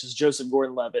out, which is Joseph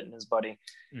Gordon-Levitt and his buddy.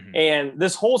 And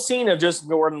this whole scene of Joseph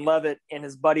Gordon-Levitt and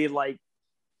his buddy, like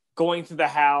going through the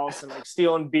house and like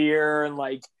stealing beer and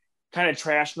like kind of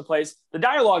trashing the place. The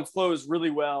dialogue flows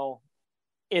really well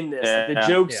in this.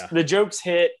 The jokes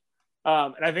hit.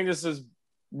 And I think this is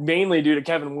mainly due to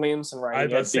Kevin Williamson writing I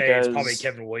was about to say it's probably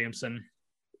Kevin Williamson.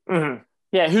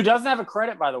 Yeah, who doesn't have a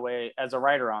credit, by the way, as a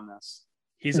writer on this.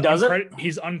 He's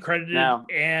uncredited,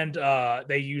 and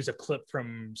they use a clip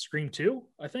from Scream 2,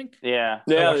 I think. Yeah,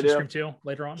 they do. Scream 2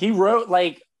 later on.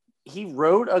 He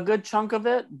wrote a good chunk of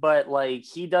it, but like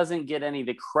he doesn't get any of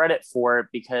the credit for it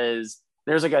because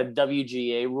there's like a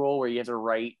WGA rule where you have to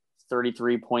write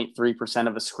 33.3%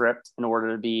 of a script in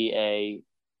order to be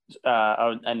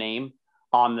a name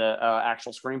on the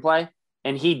actual screenplay,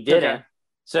 and he didn't. Okay.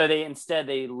 So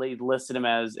they listed him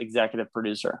as executive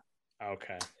producer.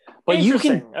 Okay. But you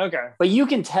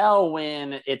can tell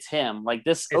when it's him, like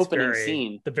this opening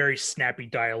scene, the very snappy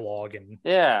dialogue and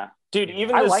dude.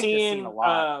 Even the scene, a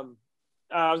lot.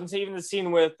 I was gonna say even the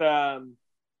scene with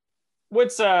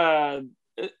what's the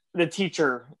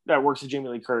teacher that works with Jamie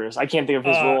Lee Curtis. I can't think of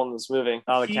his role in this movie.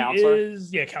 The counselor.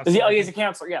 Counselor. He's a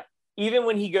counselor. Yeah. Even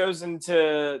when he goes into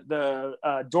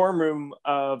the dorm room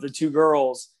of the 2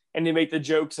 girls. And they make the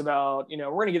jokes about, we're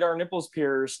going to get our nipples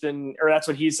pierced or that's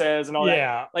what he says and all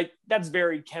that. Like, that's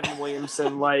very Kevin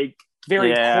Williamson, like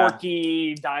very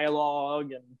quirky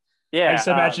dialogue. And I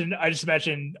just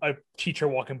imagine a teacher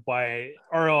walking by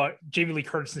or Jamie Lee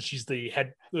Curtis, and she's the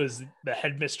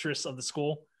headmistress of the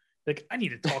school. Like, I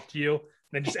need to talk to you. And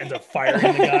then just ends up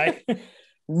firing the guy.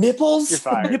 Nipples? You're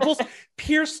fired. Nipples?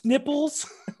 Pierced nipples?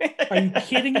 Are you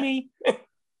kidding me?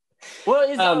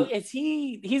 Well, is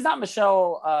he? He's not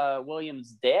Michelle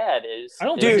Williams' dad. I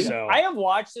don't Dude, think so. I have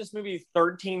watched this movie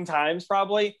 13 times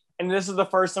probably, and this is the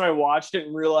first time I watched it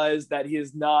and realized that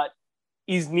he's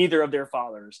neither of their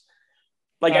fathers.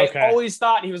 Like, okay. I always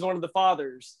thought he was one of the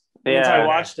fathers. Yeah. Until I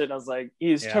watched it, and I was like,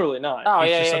 he's totally not. Oh,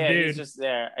 he's just some dude. He's just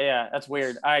there. Yeah, that's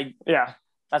weird.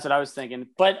 That's what I was thinking.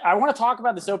 But I want to talk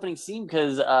about this opening scene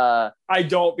because I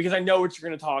don't, because I know what you're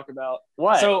going to talk about.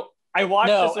 What? So I watched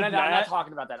this. No, I'm not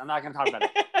talking about that. I'm not going to talk about it.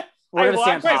 We're going to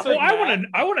stay on topic.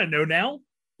 I want to know now.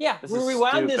 Yeah, we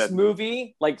rewound this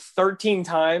movie like 13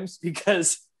 times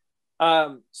because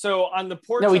so on the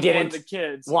porch of one of the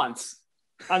kids. Once.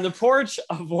 On the porch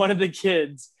of one of the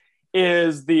kids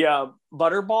is the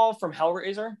Butterball from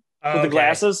Hellraiser with the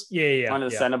glasses. Yeah. One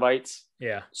of the Cenobites.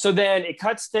 Yeah. So then it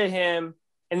cuts to him,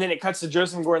 and then it cuts to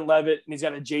Joseph Gordon-Levitt, and he's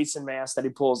got a Jason mask that he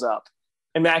pulls up.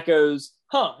 And Matt goes,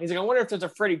 He's like, I wonder if there's a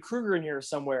Freddy Krueger in here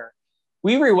somewhere.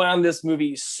 We rewound this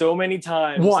movie so many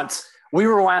times. Once. We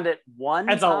rewound it one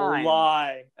time. That's a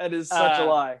lie. That is such a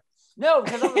lie. No,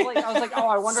 because I was like, oh,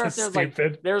 I wonder if there's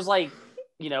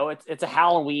it's a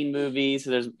Halloween movie.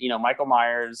 So there's, Michael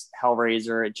Myers,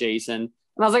 Hellraiser, Jason. And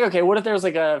I was like, okay, what if there's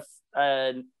like a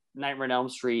Nightmare on Elm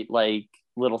Street, like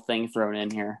little thing thrown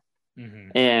in here? Mm-hmm.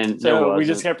 And so we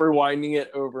just kept rewinding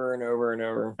it over and over and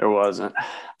over. There wasn't.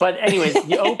 But anyways,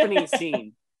 the opening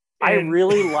scene. I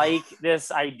really like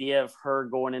this idea of her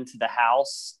going into the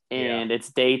house and it's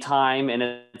daytime, and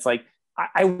it's like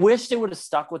I wish they would have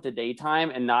stuck with the daytime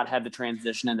and not had the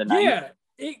transition into night.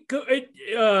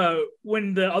 Yeah,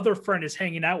 when the other friend is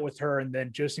hanging out with her, and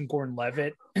then Joseph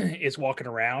Gordon-Levitt is walking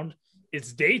around,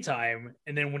 it's daytime,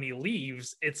 and then when he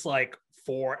leaves, it's like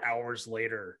 4 hours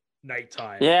later,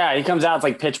 nighttime. Yeah, he comes out, it's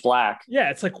like pitch black. Yeah,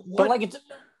 it's like what?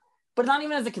 But not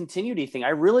even as a continuity thing. I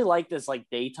really like this like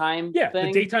daytime thing.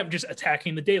 The daytime just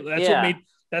attacking the day.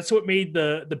 That's what made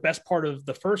the best part of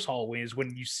the first Halloween is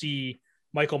when you see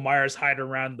Michael Myers hide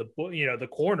around the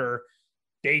corner.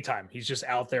 Daytime. He's just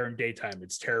out there in daytime.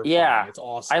 It's terrifying. Yeah. It's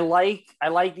awesome. I like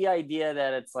the idea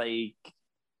that it's like,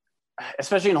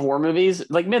 especially in horror movies,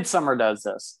 like Midsummer does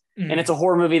this. Mm-hmm. And it's a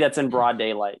horror movie that's in broad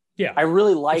daylight. Yeah. I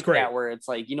really like that, where it's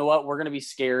like, you know what, we're going to be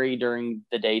scary during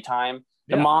the daytime.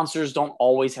 The monsters don't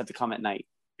always have to come at night.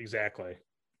 Exactly.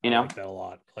 I like that a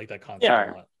lot. I like that concept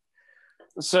a lot.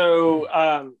 So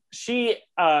her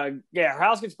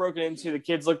house gets broken into. The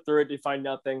kids look through it. They find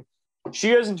nothing. She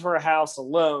goes into her house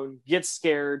alone, gets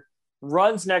scared,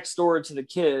 runs next door to the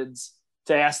kids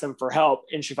to ask them for help,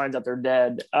 and she finds out they're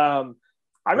dead. I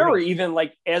remember even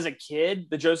like as a kid,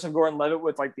 the Joseph Gordon-Levitt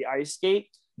with like the ice skate.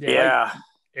 Yeah.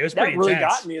 It was pretty that really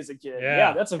intense. got me as a kid.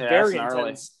 Yeah, that's very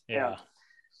intense. Yeah.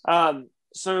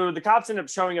 So the cops end up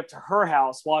showing up to her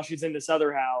house while she's in this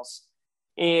other house.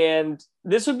 And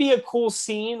this would be a cool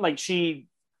scene. Like she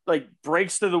like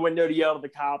breaks through the window to yell to the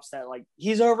cops that like,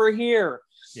 he's over here.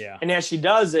 Yeah. And as she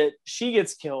does it, she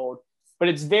gets killed. But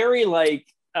it's very like,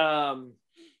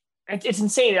 it's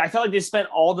insane. I felt like they spent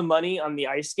all the money on the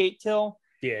ice skate kill.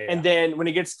 Yeah. And then when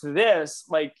it gets to this,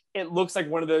 like it looks like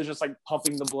one of those just like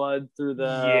pumping the blood through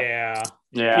the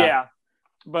Yeah.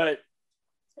 But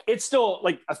it's still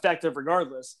like effective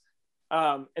regardless.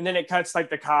 And then it cuts like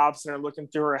the cops and are looking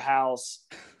through her house.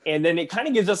 And then it kind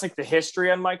of gives us like the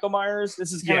history on Michael Myers.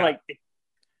 This is kind of like it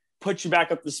puts you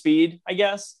back up to speed, I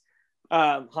guess.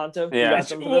 Hanto.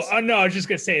 No, I was just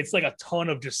gonna say it's like a ton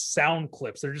of just sound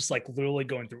clips. They're just like literally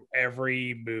going through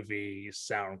every movie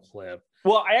sound clip.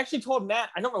 Well, I actually told Matt,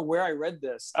 I don't know where I read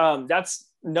this. That's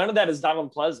none of that is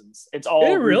Donald Pleasance. It's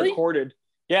all recorded.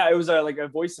 Yeah, it was like a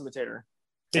voice imitator.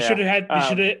 They should have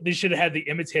had. They should have had the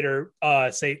imitator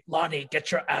say, "Lonnie,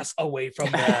 get your ass away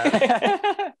from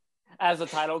that." As the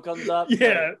title comes up.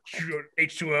 Yeah,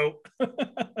 H20.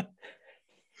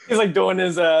 He's like doing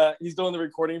he's doing the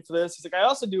recording for this. He's like, I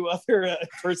also do other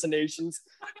impersonations.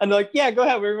 And they're like, yeah, go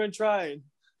ahead. We're even trying.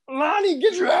 Lonnie,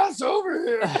 get your ass over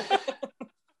here.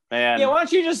 Man. Yeah, why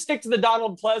don't you just stick to the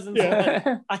Donald Pleasance?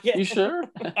 Yeah. You sure?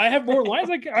 I have more lines.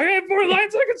 I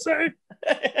can say.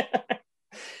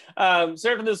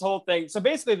 So after this whole thing, so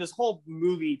basically this whole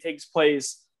movie takes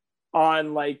place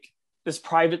on like this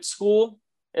private school.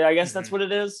 I guess that's what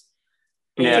it is.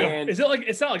 Yeah. Is it like,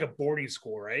 it's not like a boarding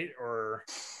school, right? Or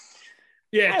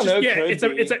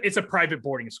it's a private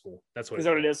boarding school. That's what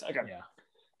it is. Okay. Yeah.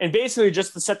 And basically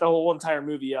just to set the whole entire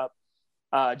movie up,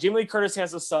 Jamie Lee Curtis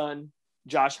has a son,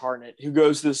 Josh Hartnett, who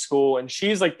goes to the school, and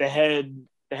she's like the head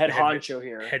honcho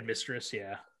here. Headmistress,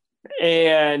 yeah.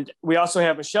 And we also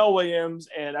have Michelle Williams,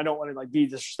 and I don't want to like be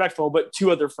disrespectful, but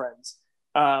two other friends.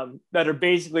 that are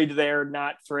basically there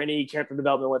not for any character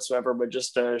development whatsoever, but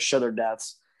just to show their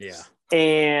deaths. Yeah.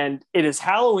 And it is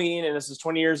Halloween, and this is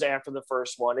 20 years after the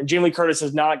first one. And Jamie Lee Curtis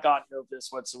has not gotten over this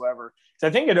whatsoever. So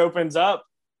I think it opens up.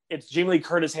 It's Jamie Lee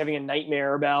Curtis having a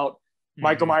nightmare about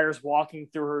Michael Myers walking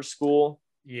through her school.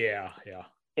 Yeah.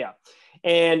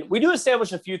 And we do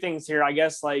establish a few things here. I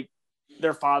guess like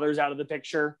their father's out of the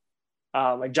picture.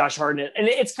 Like Josh Hartnett, and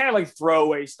it's kind of like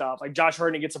throwaway stuff. Like Josh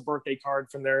Hartnett gets a birthday card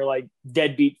from their like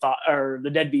deadbeat or the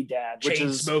deadbeat dad, which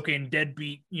is smoking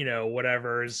deadbeat,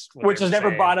 whatever is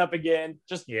never brought up again.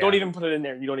 Just don't even put it in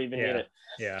there. You don't even need it.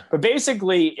 Yeah. But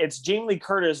basically, it's Jamie Lee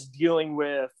Curtis dealing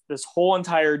with this whole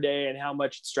entire day and how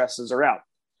much it stresses her out.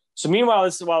 So meanwhile,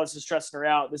 this is stressing her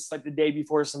out. This is like the day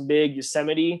before some big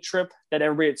Yosemite trip that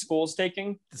everybody at school is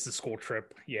taking. This is a school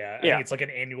trip. Yeah. I think it's like an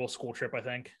annual school trip, I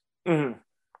think. Mm-hmm.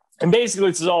 And basically,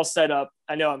 this is all set up.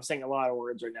 I know I'm saying a lot of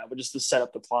words right now, but just to set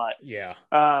up the plot. Yeah.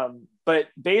 But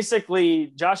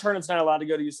basically, Josh Hartnett's not allowed to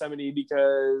go to Yosemite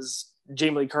because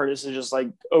Jamie Lee Curtis is just like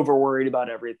over worried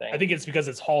about everything. I think it's because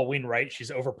it's Halloween, right?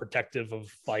 She's overprotective of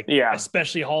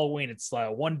especially Halloween. It's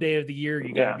one day of the year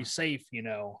you gotta be safe,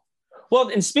 Well,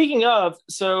 and speaking of,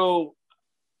 so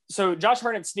Josh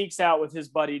Hartnett sneaks out with his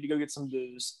buddy to go get some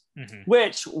booze.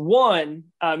 Which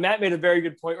Matt made a very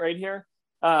good point right here.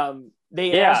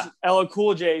 They asked LL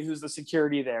Cool J, who's the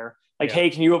security there, hey,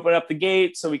 can you open up the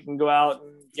gate so we can go out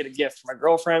and get a gift for my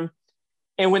girlfriend?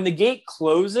 And when the gate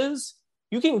closes,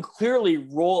 you can clearly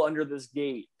roll under this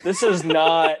gate. This is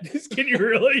not. Can you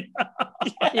really?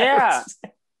 Yeah.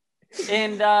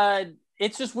 And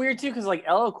it's just weird too, because like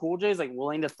LL Cool J is like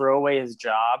willing to throw away his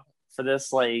job for this,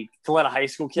 to let a high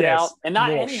school kid out, and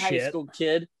not any high school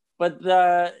kid. But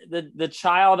the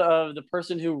child of the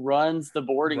person who runs the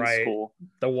boarding school.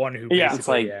 The one who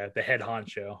basically, the head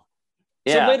honcho.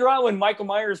 So later on, when Michael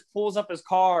Myers pulls up his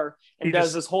car and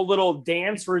does this whole little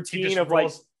dance routine of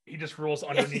he just rolls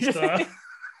underneath the...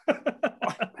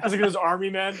 As like those army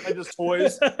men, like just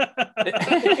toys.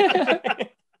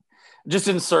 Just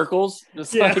in circles.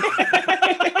 Just because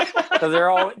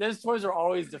those toys are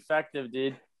always defective,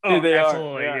 dude. Oh, they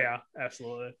absolutely. Yeah,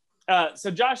 absolutely. So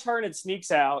Josh Hartnett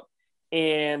sneaks out,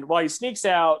 and while he sneaks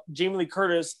out, Jamie Lee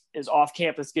Curtis is off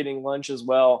campus getting lunch as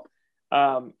well.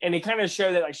 And they kind of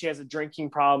show that she has a drinking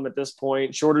problem at this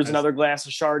point. She orders another glass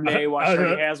of Chardonnay while she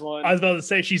already has one. I was about to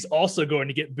say she's also going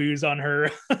to get booze on her.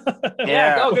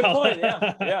 Oh, good point.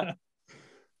 Yeah.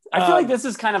 I feel like this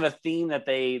is kind of a theme that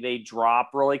they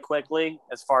drop really quickly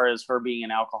as far as her being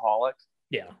an alcoholic.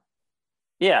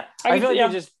 Yeah, I feel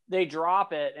like they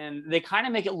drop it and they kind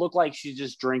of make it look like she's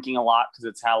just drinking a lot because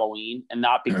it's Halloween and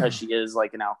not because she is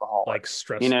like an alcoholic.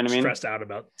 Stressed, you know what I mean? Stressed out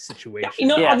about the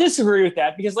situation. I'll disagree with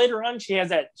that because later on she has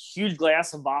that huge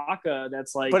glass of vodka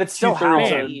that's but it's still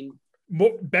Halloween.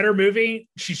 Better movie.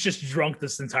 She's just drunk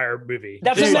this entire movie.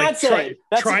 That's what Matt said.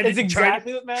 That's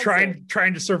exactly what Matt said.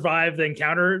 Trying to survive the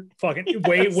encounter. Fucking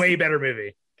way better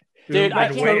movie. Dude, I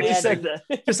can't imagine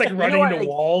that. Just running into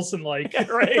walls and right.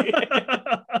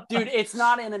 Dude, it's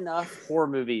not in enough horror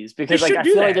movies because I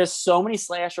feel like there's so many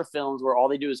slasher films where all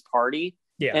they do is party.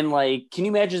 Yeah. And can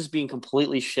you imagine just being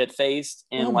completely shit faced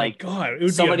and oh my God, it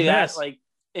would somebody be a mess. that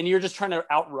and you're just trying to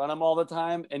outrun them all the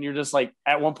time, and you're just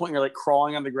at one point you're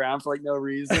crawling on the ground for no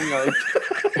reason.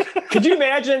 Could you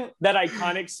imagine that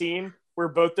iconic scene where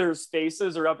both their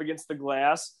faces are up against the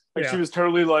glass? She was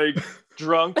totally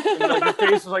drunk, and her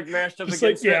face was mashed up just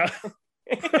against it.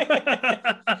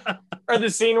 Or the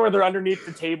scene where they're underneath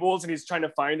the tables and he's trying to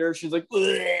find her. She's like,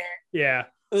 bleh. Yeah.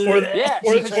 Or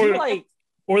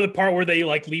the part where they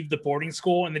leave the boarding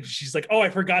school and then she's like, oh, I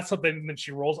forgot something. And then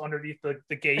she rolls underneath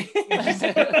the gate.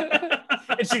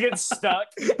 And she gets stuck.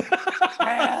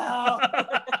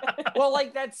 Well,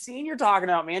 that scene you're talking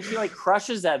about, man, she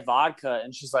crushes that vodka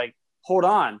and she's like, hold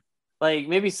on.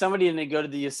 Maybe somebody didn't go to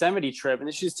the Yosemite trip and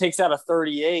then she just takes out a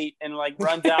 38 and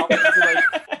runs out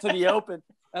to the open.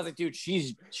 I was like, dude,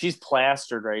 she's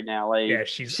plastered right now.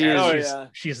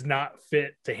 She's not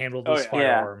fit to handle this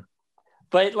firearm.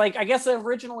 But I guess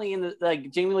originally in the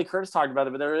Jamie Lee Curtis talked about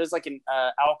it, but there is an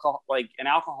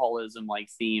alcoholism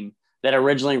theme that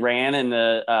originally ran in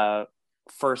the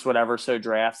first drafts of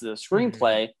the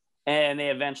screenplay, and they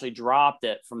eventually dropped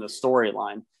it from the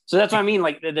storyline. So that's what I mean.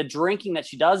 The drinking that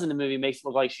she does in the movie makes it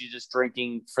look like she's just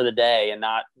drinking for the day and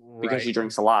not because she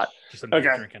drinks a lot. Just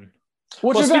drinking.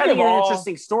 Which is an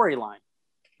interesting storyline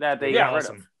that they got rid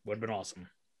of. Would have been awesome.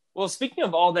 Well, speaking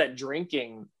of all that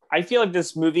drinking, I feel like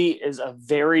this movie is a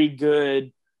very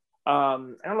good. I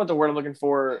don't know what the word I'm looking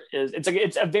for is.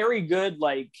 It's a very good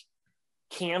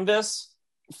canvas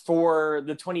for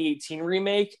the 2018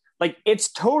 remake.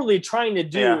 It's totally trying to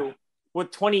do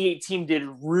what 2018 did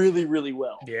really, really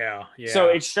well. Yeah. So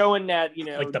it's showing that,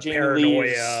 like the Jamie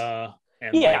paranoia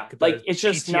and like it's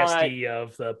just PTSD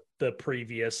of the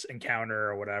previous encounter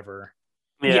or whatever.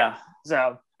 Yeah.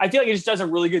 So I feel like it just does a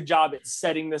really good job at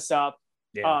setting this up.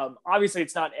 Yeah. Obviously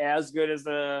it's not as good as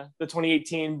the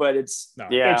 2018, but it's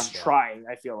trying,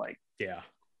 I feel like. Yeah.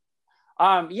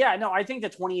 I think the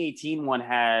 2018 one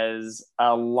has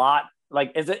a lot,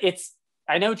 like it's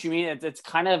I know what you mean. It's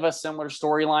kind of a similar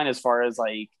storyline as far as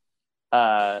like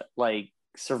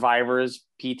survivors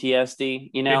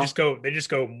PTSD, They just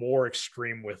go more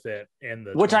extreme with it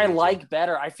which I like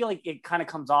better. I feel like it kind of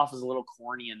comes off as a little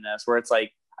corny in this, where it's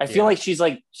like I feel like she's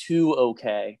like too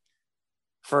okay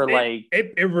for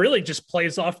it really just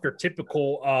plays off your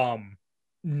typical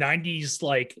 90s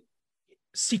like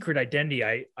secret identity.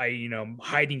 I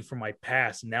hiding from my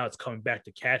past, and now it's coming back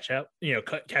to catch up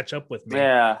with me.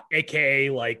 Yeah. AKA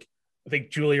like I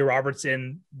think Julia Roberts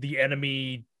in The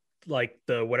Enemy, like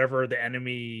the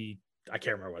enemy, I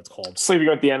can't remember what it's called. Sleeping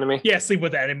with the Enemy. Yeah, Sleep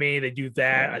with the Enemy. They do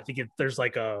that. I think there's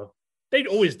like they'd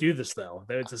always do this though.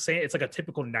 It's the same. It's like a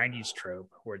typical 90s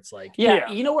trope where it's like,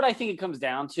 you know what I think it comes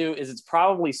down to is it's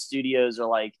probably studios are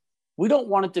like, we don't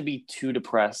want it to be too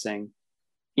depressing.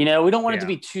 We don't want it to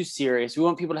be too serious. We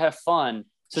want people to have fun.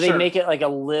 So they make it like a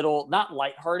little, not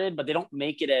lighthearted, but they don't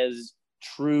make it as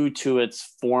true to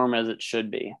its form as it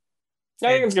should be. I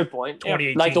think it's a good point.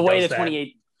 Like the way the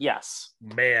 28, yes.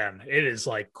 Man, it is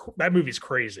like, that movie's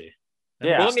crazy.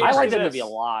 I like that movie a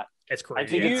lot. It's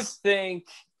crazy.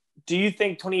 Do you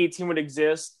think 2018 would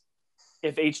exist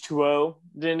if H20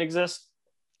 didn't exist?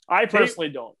 I personally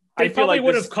don't. They probably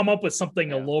would have come up with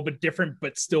something a little bit different,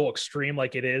 but still extreme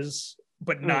like it is,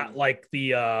 but not like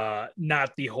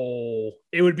not the whole,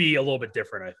 it would be a little bit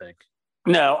different, I think.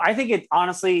 No, I think it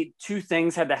honestly, two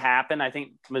things had to happen. I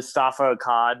think Mustafa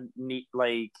Akkad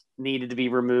needed to be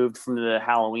removed from the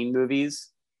Halloween movies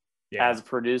as a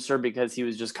producer, because he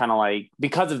was just kind of like,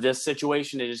 because of this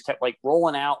situation, it just kept like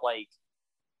rolling out like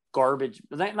garbage,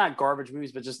 not garbage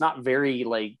movies, but just not very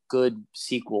like good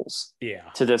sequels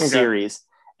to this series.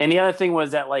 And the other thing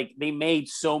was that like they made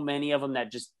so many of them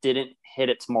that just didn't hit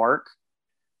its mark,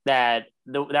 that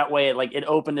way it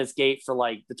opened this gate for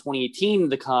like the 2018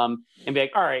 to come and be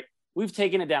like, all right, we've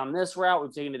taken it down this route,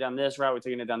 we've taken it down this route, we've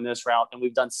taken it down this route, and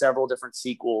we've done several different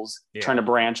sequels trying to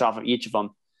branch off of each of them.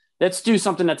 Let's do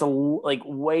something that's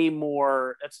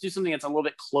let's do something that's a little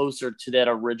bit closer to that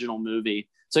original movie.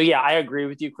 So yeah, I agree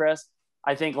with you, Chris.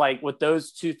 I think like with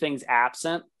those two things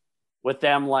absent, with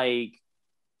them with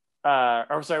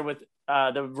the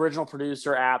original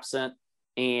producer absent,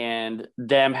 and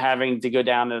them having to go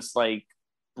down this like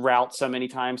route so many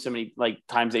times like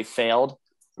times they failed.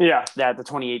 Yeah, that the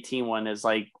 2018 one is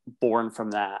like born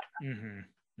from that.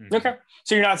 Okay,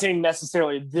 so you're not saying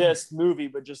necessarily this movie,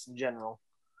 but just in general.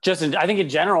 I think in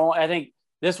general, I think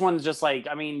this one's just like,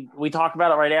 I mean, we talked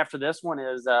about it right after this one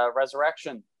is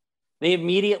Resurrection. They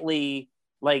immediately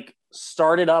like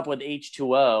started up with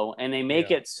H20, and they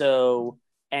make it so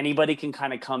anybody can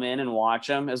kind of come in and watch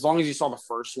them. As long as you saw the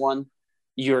first one,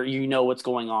 you know what's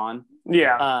going on.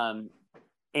 Yeah.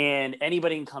 And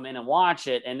anybody can come in and watch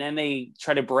it. And then they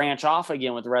try to branch off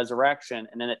again with Resurrection,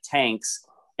 and then it tanks.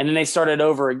 And then they started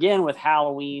over again with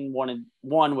Halloween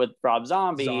one with Rob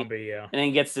Zombie. And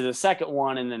then gets to the second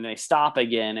one, and then they stop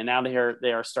again. And now they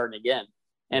are starting again.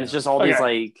 And it's just all these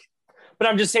like. But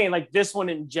I'm just saying, like this one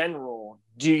in general,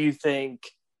 do you think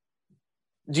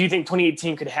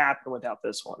 2018 could happen without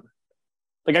this one?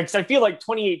 Like, I feel like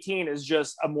 2018 is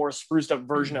just a more spruced up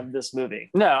version of this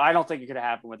movie. No, I don't think it could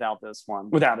happen without this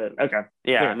one. Without it. Okay.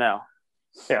 Yeah, no.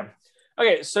 Yeah.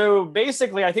 Okay. So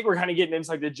basically, I think we're kind of getting into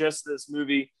like the gist of this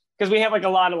movie, because we have like a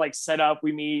lot of like setup.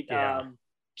 We meet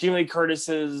Jamie Lee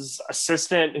Curtis's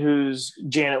assistant, who's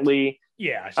Janet Leigh.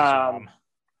 Yeah. She's mom.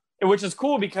 Which is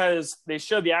cool because they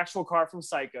showed the actual car from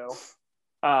Psycho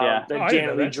that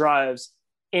Janet Leigh drives.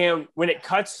 And when it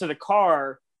cuts to the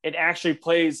car, it actually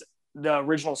plays the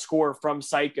original score from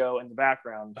Psycho in the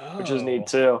background, which is neat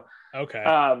too. Okay.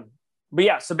 But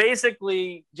yeah, so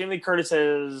basically Jamie Lee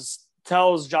Curtis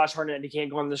tells Josh Hartnett he can't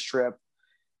go on this trip.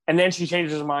 And then she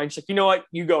changes her mind. She's like, you know what?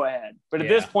 You go ahead. But at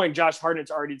this point, Josh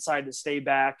Hartnett's already decided to stay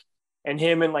back. And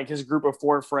him and like his group of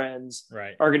 4 friends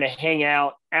are going to hang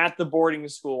out at the boarding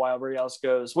school while everybody else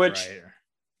goes, which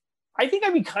I think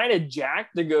I'd be kind of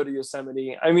jacked to go to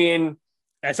Yosemite. I mean,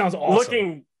 that sounds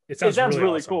awesome. It sounds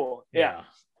really awesome. Cool. Yeah.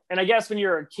 And I guess when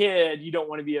you're a kid, you don't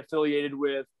want to be affiliated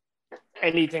with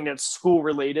anything that's school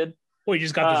related. Well, you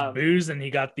just got this booze, and he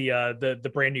got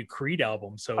the brand new Creed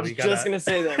album. So I was just gonna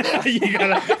say that. you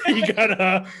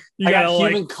gotta like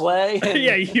Human Clay.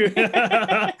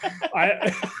 Yeah,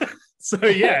 So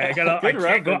yeah, I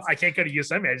Good can't go to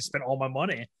Yosemite. I just spent all my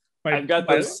money. I've got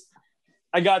this.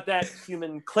 I got that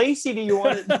Human Clay CD you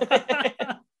wanted.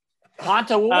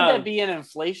 Honta, what would that be in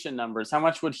inflation numbers? How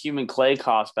much would Human Clay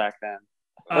cost back then?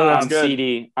 On good.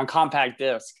 CD, on compact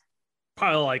disc?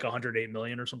 Probably like 108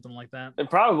 million or something like that.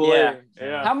 Probably.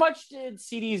 Yeah. How much did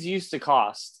CDs used to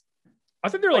cost? I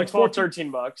think they're like 12,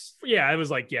 $13. Yeah, it was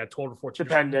like 12 to 14.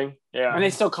 Depending. Yeah. And they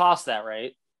still cost that,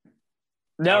 right?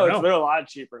 No, they're a lot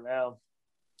cheaper now.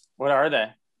 What are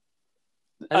they?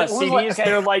 CDs,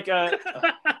 they're like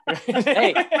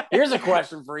Hey, here's a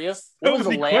question for you. What was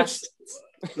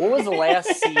the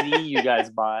last CD you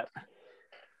guys bought?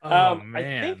 Man.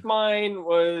 I think mine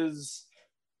was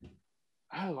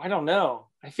I don't know.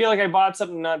 I feel like I bought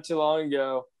something not too long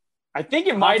ago. I think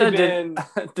it might have been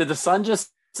did the sun just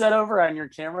set over on your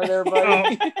camera there,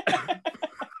 buddy?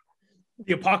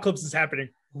 The apocalypse is happening.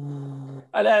 And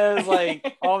then it was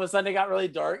like all of a sudden it got really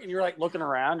dark and you're like looking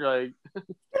around, you're like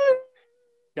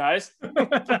guys.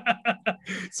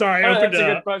 Sorry, that's a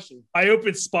good question. I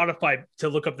opened Spotify to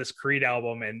look up this Creed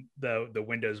album and the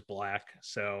window's black.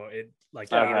 So it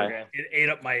it ate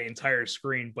up my entire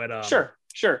screen. But sure.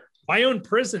 My Own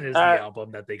Prison is the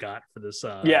album that they got for this.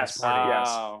 Yes, this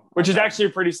party. Which is actually a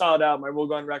pretty solid album. I will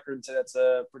go on record and say that's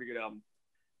a pretty good album.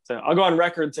 So I'll go on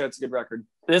record and say it's a good record.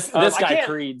 This guy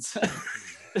creeds.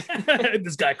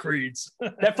 This guy creeds.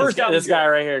 That first album. This guy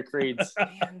right here creeds.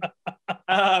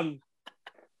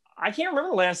 I can't remember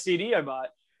the last CD I bought,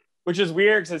 which is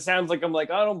weird because it sounds like I'm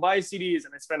like, I don't buy CDs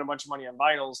and I spend a bunch of money on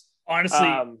vinyls. Honestly,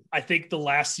 I think the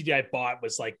last CD I bought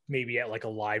was like maybe at like a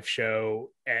live show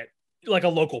at like a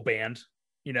local band,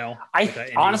 you know.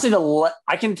 Honestly,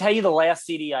 I can tell you the last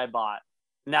CD I bought.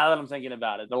 Now that I'm thinking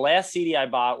about it, the last CD I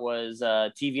bought was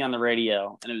TV on the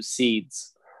Radio, and it was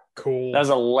Seeds. Cool. That was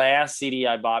the last CD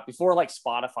I bought before like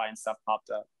Spotify and stuff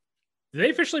popped up. Did they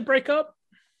officially break up?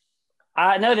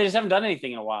 No, they just haven't done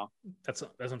anything in a while. That's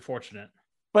unfortunate.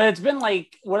 But it's been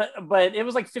like but it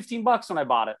was like $15 when I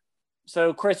bought it.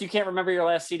 So Chris, you can't remember your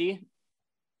last CD?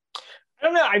 I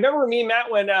don't know. I remember me and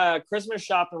Matt went Christmas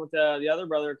shopping with the other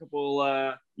brother a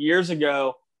couple years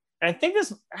ago. And I think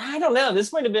I don't know.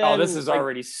 This might have been. Oh, this is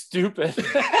already stupid.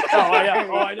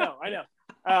 I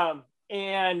know.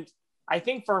 And I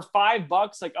think for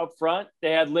 $5, like up front,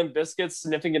 they had Limp Bizkit's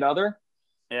Significant Other.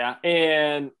 Yeah.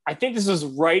 And I think this was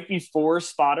right before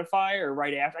Spotify or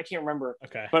right after. I can't remember.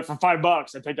 Okay. But for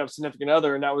 $5, I picked up Significant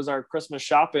Other, and that was our Christmas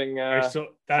shopping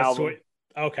album.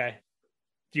 Okay.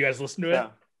 Do you guys listen to it? Yeah.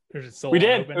 Or is it still we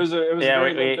did. open? It was a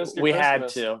great Limp Bizkit we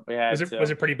Christmas. had to.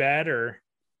 Was it pretty bad or?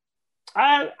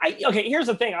 Okay, here's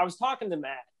the thing. I was talking to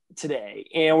Matt today,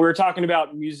 and we were talking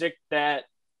about music that,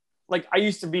 like, I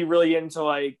used to be really into,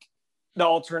 like, the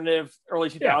alternative early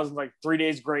 2000s, like 3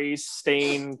 Days Grace,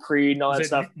 Stain, Creed, and all that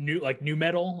stuff. New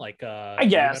metal, like I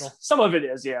guess metal? Some of it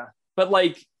is, yeah. But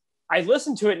like, I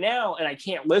listen to it now, and I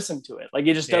can't listen to it. Like,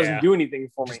 it just doesn't do anything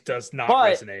for me. It does not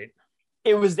resonate.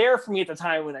 It was there for me at the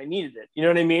time when I needed it. You know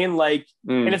what I mean? Like,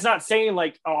 and it's not saying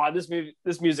like, oh,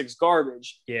 this music's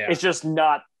garbage. Yeah, it's just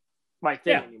not my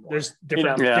thing anymore. There's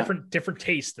different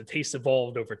tastes. The taste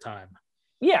evolved over time.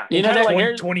 Yeah, you know,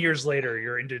 like 20 years later,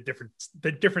 you're into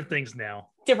different things now.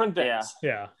 Different things.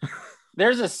 Yeah.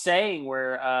 There's a saying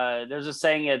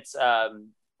it's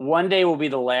one day will be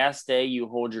the last day you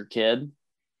hold your kid,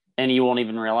 and you won't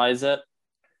even realize it.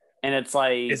 And it's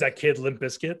like, is that kid Limp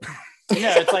Bizkit?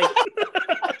 No, it's like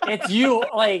it's you.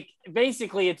 Like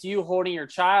basically, it's you holding your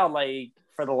child like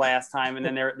for the last time, and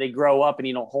then they grow up, and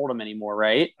you don't hold them anymore,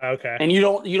 right? Okay. And you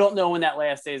don't know when that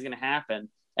last day is going to happen.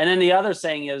 And then the other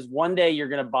saying is, one day you're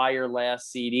going to buy your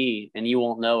last CD and you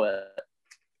won't know it.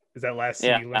 Is that last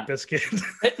CD Limp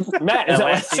Bizkit? Matt, that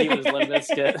last CD was Limp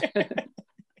Bizkit.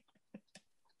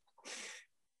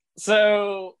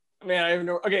 So, man, I have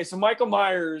no. Okay, so Michael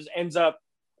Myers ends up.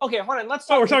 Okay, hold on. Let's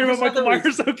talk. Oh, we're talking about Michael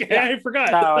Myers. Okay, yeah. I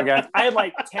forgot. Oh, okay. I had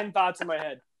like 10 thoughts in my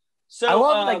head. So I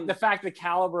love like the fact the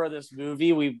caliber of this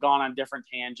movie. We've gone on different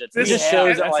tangents. This just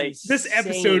shows that like this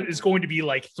episode is going to be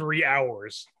like 3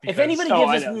 hours. If anybody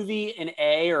gives this movie an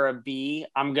A or a B,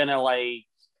 I'm gonna like.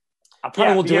 I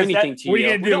probably won't do anything to you. What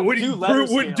are you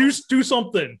gonna do? Do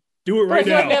something. Do it right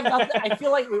now. I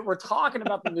feel like we're talking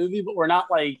about the movie, but we're not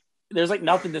like. There's like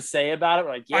nothing to say about it.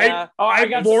 We're like,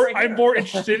 I'm more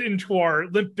interested into our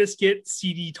Limp Bizkit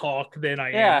CD talk than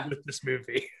I am with this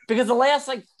movie. Because the last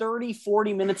like 30,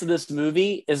 40 minutes of this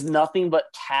movie is nothing but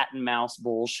cat and mouse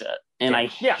bullshit. And I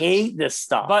hate this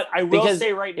stuff. But I will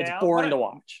say right now, it's boring to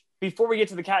watch. Before we get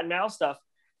to the cat and mouse stuff,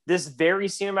 this very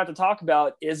scene I'm about to talk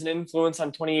about is an influence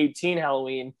on 2018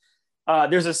 Halloween.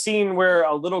 There's a scene where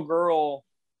a little girl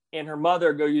and her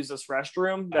mother go use this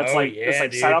restroom. That's this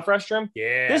dude. side off restroom.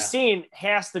 Yeah. This scene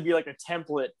has to be like a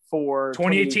template for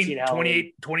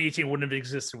 2018 wouldn't have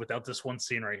existed without this one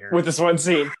scene right here. With this one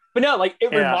scene. But no, like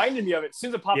it reminded me of it. As soon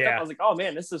as it popped up, I was like, oh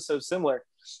man, this is so similar.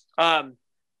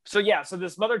 So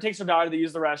this mother takes her daughter to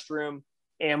use the restroom,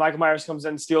 and Michael Myers comes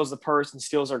in, steals the purse, and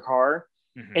steals her car.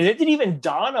 Mm-hmm. And it didn't even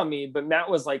dawn on me, but Matt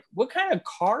was like, what kind of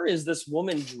car is this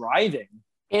woman driving?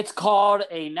 It's called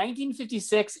a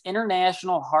 1956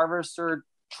 International Harvester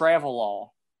Travelall.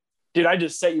 Dude, I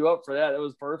just set you up for that. That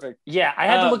was perfect. Yeah, I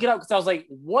had to look it up because I was like,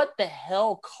 what the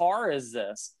hell car is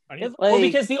this? Well,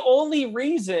 because the only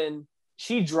reason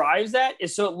she drives that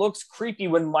is so it looks creepy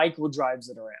when Michael drives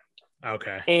it around.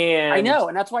 Okay. And I know,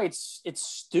 and that's why it's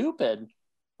stupid.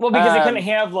 Well, because they couldn't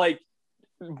have like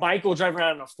Michael driving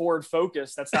around in a Ford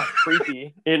Focus. That's not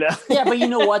creepy, you know? Yeah, but you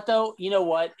know what though? You know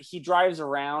what? He drives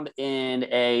around in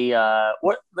a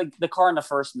like the car in the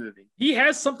first movie. He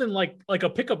has something like a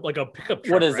pickup truck.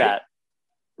 What is that?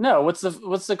 No, what's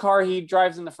the car he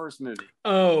drives in the first movie?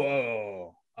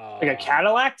 Like a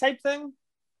Cadillac type thing?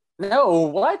 No,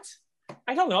 what?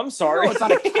 I don't know. I'm sorry. No, it's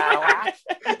not a Cadillac.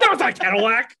 That was not a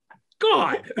Cadillac.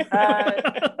 God.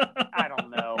 I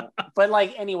don't know. But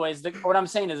like, anyways, what I'm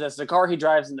saying is this: the car he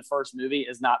drives in the first movie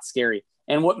is not scary,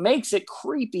 and what makes it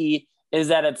creepy is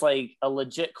that it's like a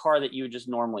legit car that you would just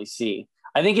normally see.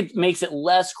 I think it makes it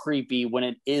less creepy when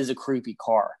it is a creepy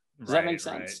car. Does that make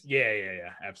sense? Right. Yeah,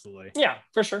 absolutely. Yeah,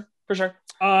 for sure. It's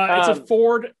a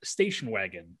Ford station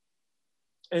wagon.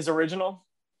 His original?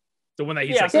 The one that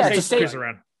he's cruising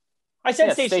around. I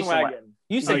said station wagon.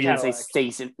 You said you didn't say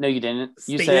station. No, you didn't.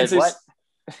 You said what?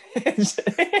 Is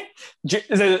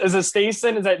it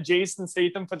Statham? Is that Jason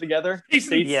Statham put together?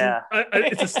 Statham. Yeah.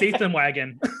 It's a Statham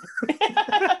wagon.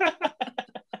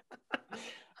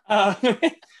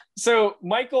 So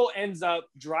Michael ends up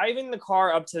driving the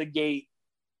car up to the gate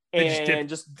and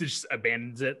just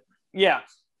abandons it. Yeah.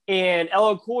 And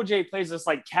LL Cool J plays this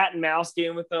like cat and mouse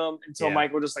game with them until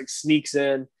Michael just like sneaks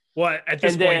in. Well, at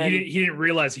this point, he didn't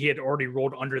realize he had already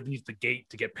rolled underneath the gate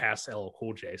to get past LL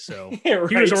Cool J. So he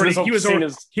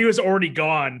was already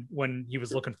gone when he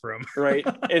was looking for him. Right.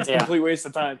 It's a complete waste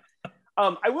of time.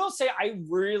 I will say I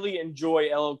really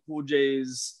enjoy LL Cool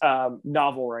J's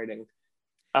novel writing.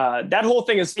 That whole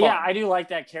thing is fun. Yeah, I do like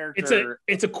that character.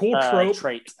 It's a cool trope.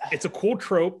 Trait. It's a cool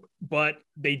trope, but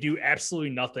they do absolutely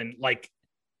nothing. Like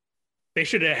they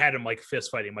should have had him like fist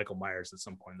fighting Michael Myers at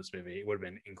some point in this movie. It would have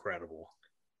been incredible.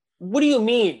 What do you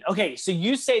mean? Okay, so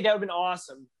you say that would have been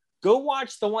awesome. Go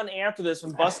watch the one after this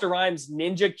when Busta Rhymes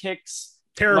ninja kicks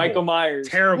Michael Myers.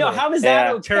 Terrible. No, how is that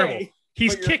okay? Terrible.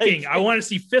 He's kicking. I want to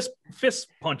see fist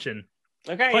punching.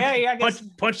 Okay, I guess.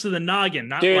 Punch to the noggin.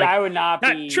 Not dude, like, I would not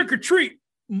be trick or treat,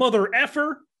 mother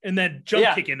effer, and then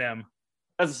jump kicking them.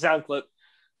 That's a sound clip.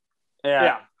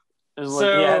 Yeah.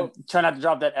 So try not to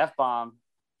drop that F-bomb.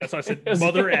 That's what I said.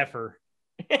 Mother effer.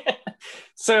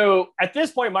 So at this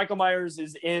point, Michael Myers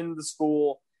is in the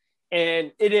school,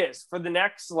 and it is for the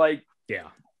next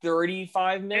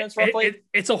 35 minutes roughly.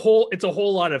 It's a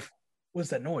whole lot of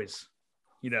what's that noise?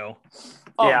 You know?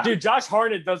 Oh, dude, Josh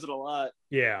Hartnett does it a lot.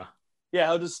 Yeah. Yeah,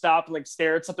 he'll just stop and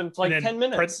stare at something for 10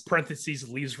 minutes. Parentheses,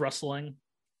 leaves rustling.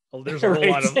 Oh, there's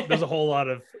a whole lot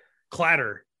of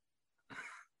clatter.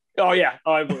 Oh yeah.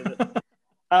 Oh, I believe it.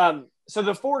 So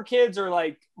the four kids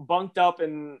are bunked up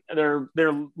and they're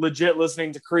legit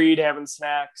listening to Creed, having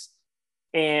snacks.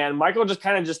 And Michael just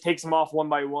kind of takes them off one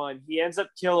by one. He ends up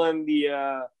killing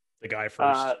the guy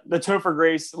first, the Topher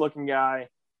Grace looking guy.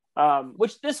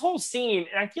 Which this whole scene,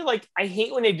 and I feel like I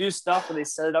hate when they do stuff where they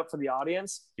set it up for the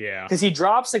audience. Yeah, because he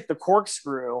drops the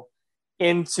corkscrew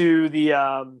into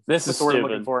the this is what I'm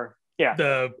looking for. Yeah,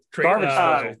 the garbage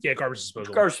disposal. Garbage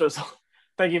disposal. Garbage disposal.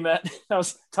 Thank you, Matt. That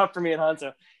was tough for me and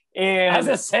Hanzo. And I was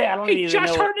gonna say, I don't need Josh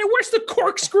Hartnett, where's the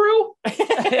corkscrew?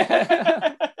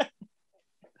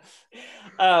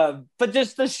 But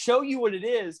just to show you what it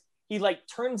is, he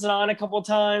turns it on a couple of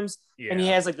times, and he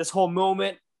has this whole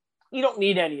moment. You don't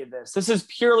need any of this. This is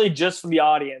purely just for the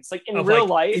audience. In real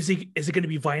life, is it going to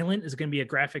be violent? Is it going to be a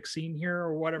graphic scene here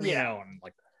or whatever? Yeah.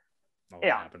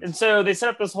 And And so they set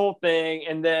up this whole thing,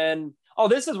 and then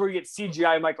this is where you get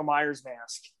CGI Michael Myers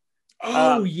mask.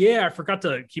 Oh I forgot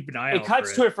to keep an eye out. It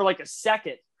cuts to it for a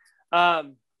second,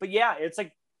 but yeah, it's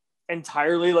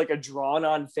entirely a drawn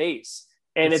on face,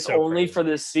 and it's so only crazy for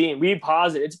this scene. We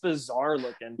pause it. It's bizarre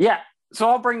looking. Yeah. So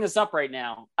I'll bring this up right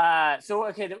now. Let's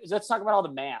talk about all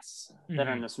the masks that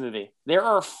are in this movie. There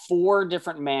are 4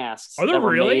 different masks that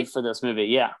were made for this movie.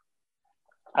 Yeah.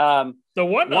 The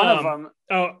one of them.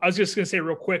 Oh, I was just gonna say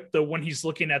real quick. The one he's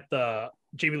looking at the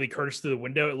Jamie Lee Curtis through the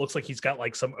window. It looks like he's got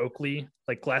some Oakley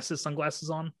sunglasses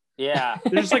on. Yeah.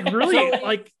 They're just like really So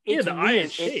like the eye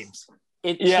and shapes.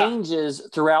 It changes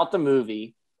throughout the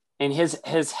movie, and his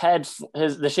head,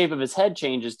 the shape of his head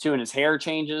changes too, and his hair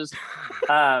changes.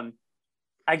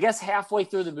 I guess halfway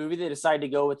through the movie, they decided to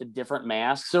go with a different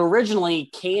mask. So originally,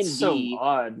 K and B, so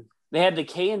odd. They had the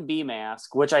K and B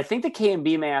mask, which I think the K and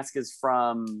B mask is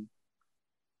from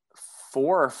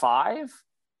 4 or 5.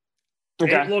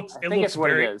 Okay.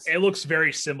 It looks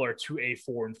very similar to a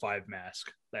 4 and 5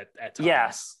 mask at times.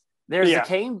 Yes. There's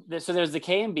the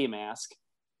K and B mask,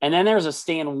 and then there's a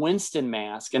Stan Winston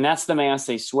mask, and that's the mask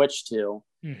they switched to.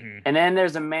 Mm-hmm. And then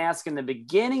there's a mask in the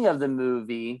beginning of the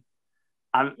movie.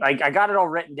 I got it all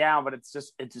written down, but it's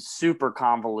super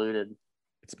convoluted.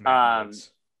 It's madness.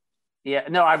 Yeah,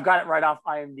 no, I've got it right off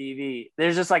IMDb.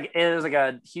 There's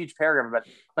a huge paragraph,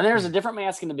 but there's a different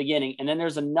mask in the beginning, and then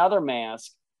there's another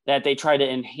mask that they try to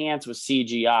enhance with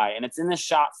CGI, and it's in the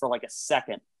shot for like a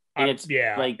second, and it's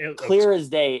clear as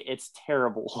day. It's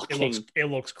terrible looking. It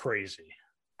looks crazy.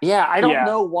 Yeah, I don't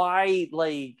know why.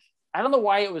 I don't know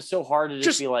why it was so hard to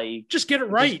just be like, just get it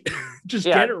right. Just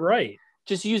get it right.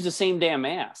 Just use the same damn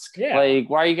mask. Yeah. Like,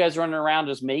 why are you guys running around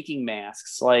just making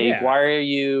masks? Like, why are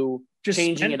you just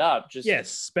changing it up?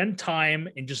 Spend time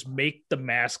and just make the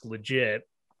mask legit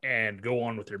and go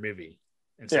on with your movie.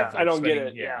 I don't get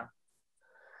it. Yeah.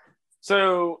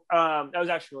 So that was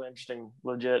actually really interesting,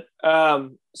 legit.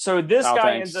 So this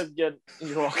guy ends up getting.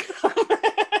 You're welcome.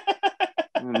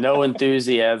 No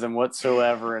enthusiasm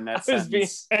whatsoever in that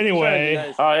sentence. Anyway.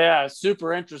 Nice. Oh yeah,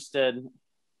 super interested.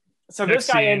 So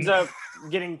this guy ends up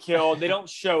getting killed. They don't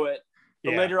show it,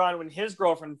 but later on, when his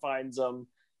girlfriend finds him,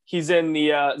 he's in the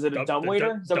is it a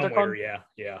dumbwaiter?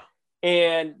 Yeah.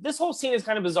 And this whole scene is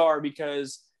kind of bizarre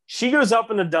because she goes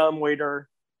up in the dumbwaiter,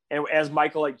 and as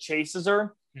Michael chases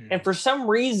her, and for some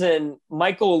reason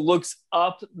Michael looks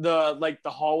up the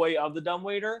hallway of the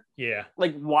dumbwaiter. Yeah.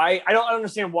 Like, why? I don't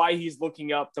understand why he's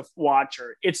looking up to watch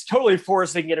her. It's totally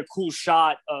forced to get a cool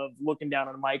shot of looking down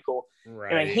on Michael.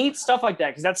 Right. And I hate stuff like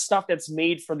that because that's stuff that's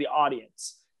made for the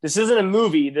audience. This isn't a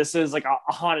movie. This is like a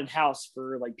haunted house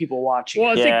for people watching.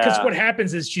 Well, I think because what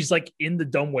happens is she's in the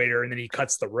dumbwaiter, and then he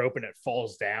cuts the rope and it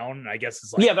falls down. And I guess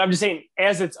it's but I'm just saying,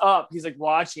 as it's up, he's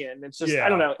watching it, and it's just I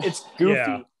don't know, it's goofy.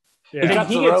 Yeah. He cuts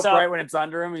the rope right when it's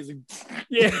under him. He's like,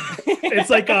 it's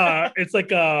like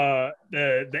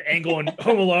the angle in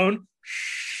Home Alone.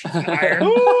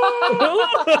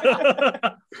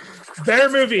 Better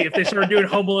movie if they started doing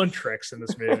Home Alone tricks in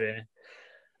this movie.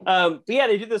 But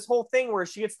they do this whole thing where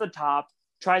she gets to the top,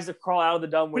 tries to crawl out of the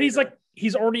dumbwaiter. But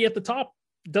he's already at the top.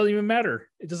 It doesn't even matter.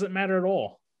 It doesn't matter at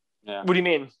all. Yeah. What do you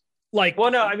mean?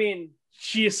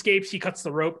 She escapes. He cuts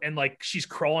the rope, and she's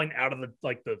crawling out of the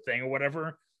thing or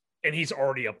whatever, and he's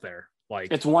already up there.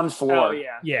 It's one floor. Oh,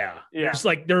 yeah. Yeah.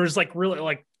 There's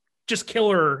really just kill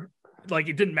her.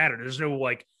 It didn't matter. There's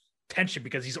no tension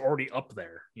because he's already up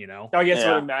there. I guess it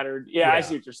would have mattered. Yeah, I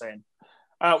see what you're saying.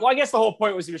 Well, I guess the whole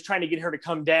point was he was trying to get her to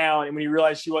come down, and when he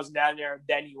realized she wasn't down there,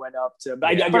 then he went up to. But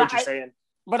I get what you're saying.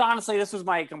 But honestly, this was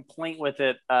my complaint with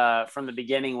it from the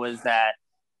beginning was that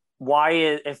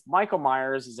if Michael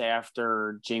Myers is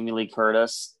after Jamie Lee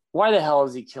Curtis, why the hell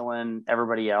is he killing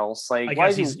everybody else? Why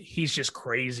is he's just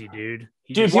crazy, dude.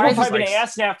 People have probably been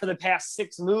asking that for the past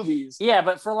 6 movies. Yeah,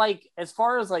 but for as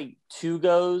far as 2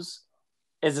 goes,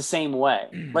 is the same way.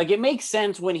 It makes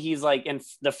sense when he's in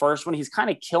the first one, he's kind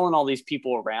of killing all these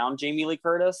people around Jamie Lee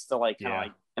Curtis to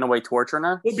in a way torturing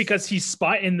her. Well, because he's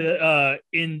in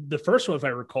the first one, if I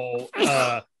recall.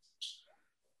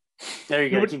 There you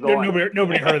go. Keep going.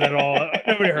 Nobody heard that at all.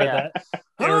 Nobody heard that.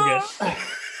 They were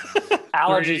good.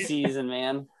 Allergy season,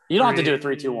 man. You don't have to do a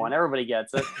 3, 2, 1. Everybody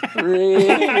gets it.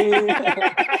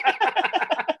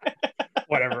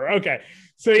 Whatever. Okay.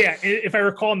 So if I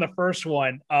recall in the first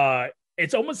one,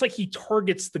 it's almost like he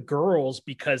targets the girls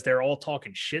because they're all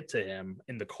talking shit to him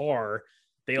in the car.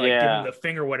 They give him the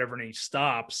finger, whatever, and he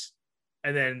stops,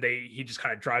 and then he just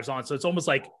kind of drives on. So it's almost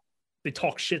like they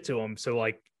talk shit to him. So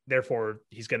therefore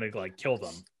he's gonna kill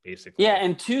them basically. Yeah,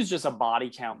 and 2's just a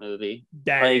body count movie.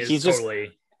 That is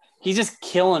he's just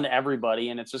killing everybody,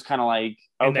 and it's just kind of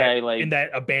in that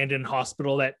abandoned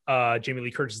hospital that Jamie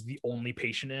Lee Curtis is the only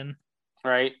patient in.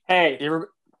 Right. Hey,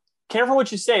 careful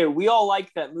what you say. We all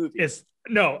like that movie. I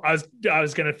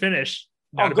was gonna finish.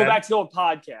 Go back to the old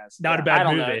podcast. Not a bad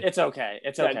movie. Know. It's okay.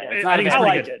 It's okay. It's not I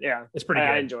like it. Yeah, it's pretty good.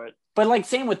 I enjoy it. But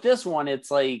same with this one, it's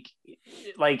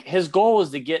his goal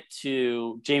is to get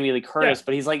to Jamie Lee Curtis,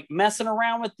 but he's messing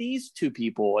around with these 2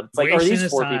 people. It's or these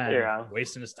 4 people. Yeah,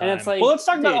 wasting his time. And it's well, let's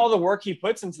talk about all the work he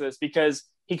puts into this because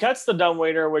he cuts the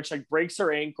dumbwaiter, which breaks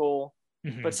her ankle.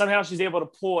 Mm-hmm. But somehow she's able to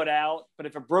pull it out. But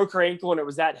if it broke her ankle and it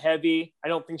was that heavy, I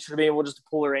don't think she'd be able just to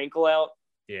pull her ankle out.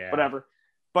 whatever.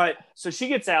 But so she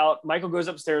gets out, Michael goes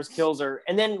upstairs, kills her,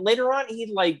 and then later on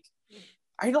he like,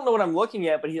 I don't know what I'm looking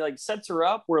at, but he like sets her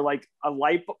up where like the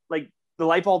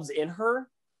light bulb's in her,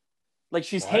 like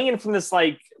she's hanging from this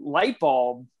like light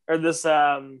bulb or this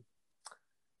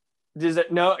Does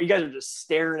it? No, you guys are just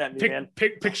staring at me, man.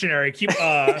 Pictionary. Keep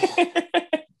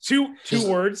two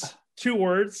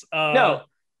words. No.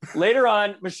 Later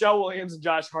on, Michelle Williams and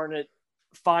Josh Hartnett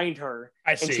find her,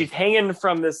 and she's hanging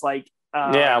from this like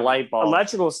light bulb,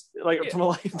 electrical, like from a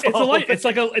light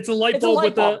bulb. It's a light bulb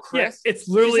with a it's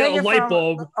literally a light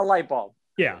bulb. A light bulb.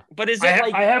 Yeah, but is it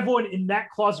I have one in that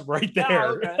closet right there.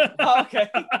 Oh, okay. Oh, okay.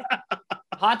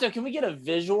 Honto, can we get a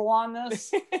visual on this?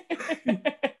 Do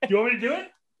you want me to do it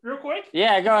real quick?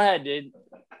 Yeah, go ahead, dude.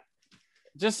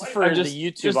 Just for the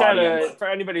YouTube audience. For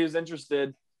anybody who's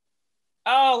interested.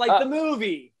 Oh, like the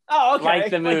movie. Oh, okay.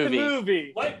 Like the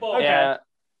movie. Light bulb. Okay.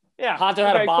 Yeah. Honto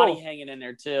had a body hanging in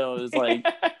there too. It was like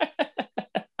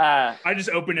I just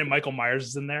opened and Michael Myers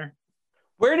is in there.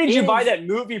 Where did you buy that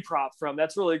movie prop from?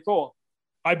 That's really cool.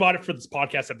 I bought it for this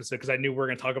podcast episode because I knew we were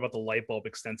going to talk about the light bulb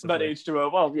extensively. About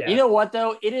H20. Well, yeah. You know what,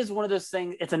 though? It is one of those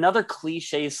things. It's another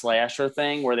cliche slasher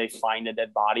thing where they find the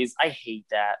dead bodies. I hate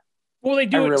that. Well, they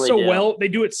do it so well. They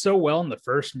do it so well in the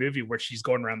first movie where she's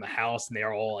going around the house and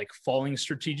they're all like falling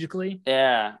strategically.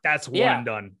 Yeah. That's one and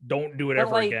done. Don't do it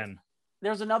ever again.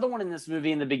 There's another one in this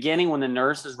movie in the beginning when the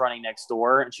nurse is running next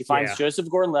door and she finds Joseph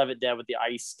Gordon-Levitt dead with the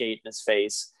ice skate in his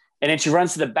face. And then she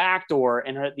runs to the back door,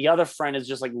 and the other friend is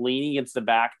just like leaning against the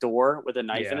back door with a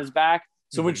knife in his back.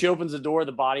 So when she opens the door,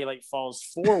 the body like falls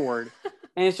forward,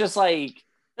 and it's just like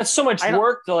that's so much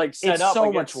work to like set up. It's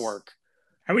so much work.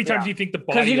 How many times do you think the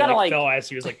body fell as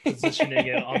he was like positioning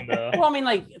it on the? Well, I mean,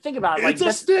 like think about it. Like, it's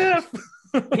a stiff.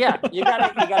 Yeah, you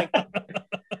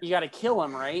gotta kill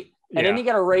him, right? And then you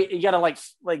gotta like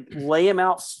lay him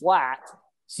out flat.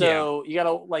 So you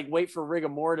gotta like wait for rigor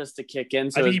mortis to kick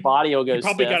in, so his body will go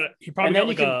stiff. And then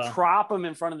you can prop him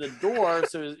in front of the door,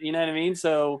 so you know what I mean.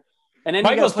 So, and then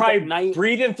Michael's probably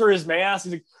breathing through his mask.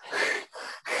 He's like,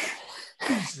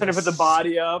 trying to put the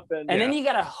body up, and then you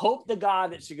gotta hope to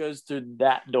God that she goes through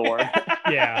that door.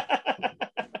 Yeah,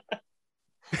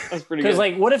 that's pretty. Because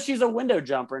like, what if she's a window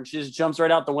jumper and she just jumps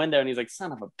right out the window, and he's like,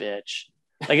 "Son of a bitch!"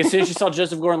 Like as soon as she saw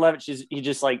Joseph Gordon-Levitt, she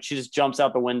just jumps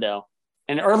out the window.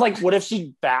 Or like, what if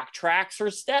she backtracks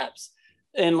her steps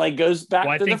and like goes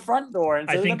back to the front door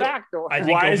instead of the back door?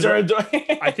 Why is there a door?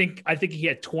 I think he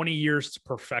had 20 years to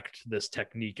perfect this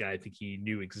technique, and I think he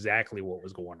knew exactly what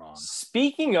was going on.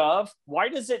 Speaking of, why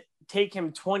does it take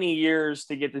him 20 years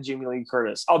to get to Jamie Lee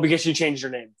Curtis? Oh, because she changed her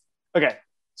name. Okay,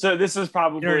 so this is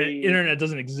probably internet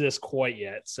doesn't exist quite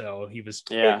yet, so he was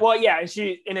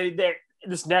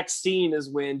this next scene is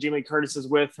when Jamie Lee Curtis is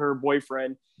with her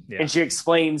boyfriend, and she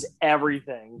explains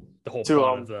everything. The whole to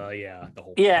plot him. Of the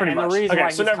whole. Yeah, and the reason why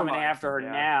he's coming after her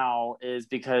now is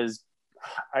because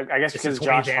I guess because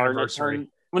Josh Hartnett turned.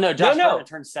 Well, no, Josh Hartnett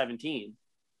turned 17.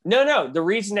 No. The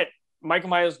reason that Michael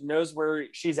Myers knows where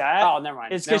she's at. Oh, never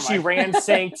mind. It's because she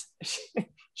ransacked.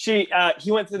 He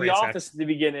went to the office at the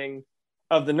beginning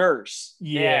of the nurse.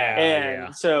 Yeah,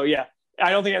 and so I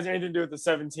don't think it has anything to do with the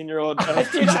 17-year-old.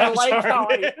 Dude, I like how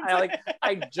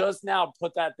I just now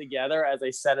put that together as I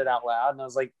said it out loud, and I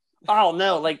was like, oh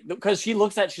no, like because she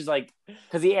looks at, she's like,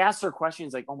 because he asked her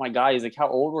questions like, oh my God, he's like, how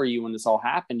old were you when this all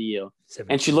happened to you?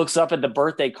 17. And she looks up at the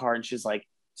birthday card and she's like,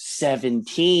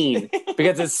 17,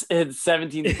 because it's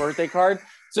 17th birthday card.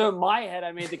 So in my head,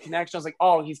 I made the connection. I was like,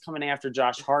 oh, he's coming after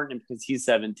Josh Hartnett because he's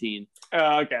 17.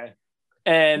 Okay.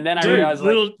 And then I realized,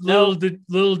 little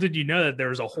did you know that there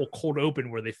was a whole cold open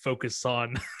where they focus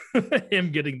on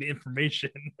him getting the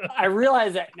information. I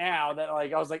realize that now that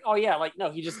like I was like, oh yeah, like no,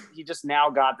 he just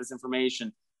now got this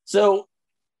information. So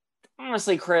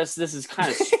honestly, Chris, this is kind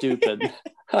of stupid.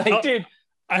 Like, dude,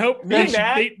 I hope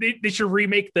they should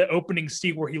remake the opening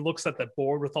scene where he looks at the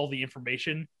board with all the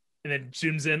information and then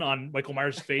zooms in on Michael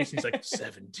Myers' face. And he's like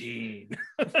 17.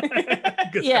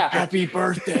 Yeah. Happy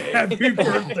birthday. Happy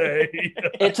birthday.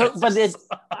 It took, but it's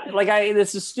like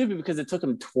this is stupid because it took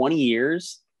him 20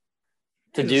 years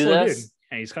to do this.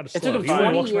 And he's kind of slow. It took him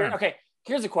 20 years. Okay,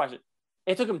 here's a question.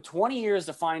 It took him 20 years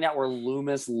to find out where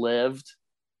Loomis lived.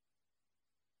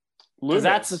 Loomis.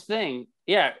 That's the thing.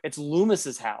 Yeah, it's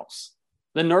Loomis's house.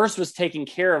 The nurse was taking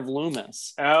care of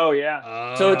Loomis. Oh,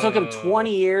 yeah. So it took him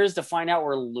 20 years to find out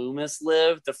where Loomis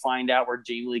lived, to find out where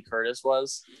Jamie Lee Curtis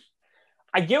was.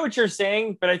 I get what you're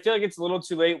saying, but I feel like it's a little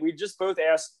too late. We just both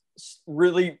asked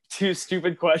really two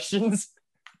stupid questions.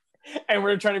 And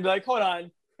we're trying to be like, hold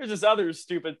on, there's this other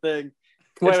stupid thing.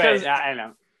 Wait, I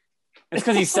know. It's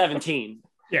because he's 17.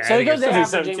 Yeah. So he goes to half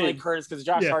for 17. Jamie Lee Curtis because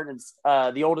Josh Hartnett's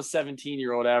the oldest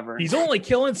 17-year-old ever. He's only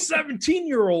killing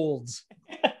 17-year-olds.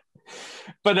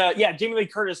 But Jamie Lee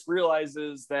Curtis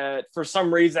realizes that for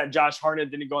some reason that Josh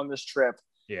Hartnett didn't go on this trip.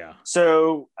 Yeah.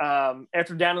 So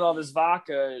after downing all this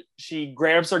vodka, she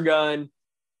grabs her gun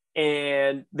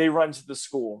and they run to the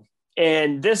school.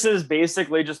 And this is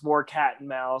basically just more cat and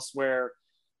mouse where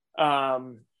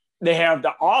they have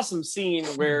the awesome scene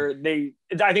where I think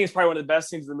it's probably one of the best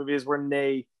scenes of the movie is when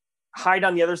they hide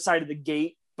on the other side of the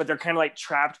gate, but they're kind of like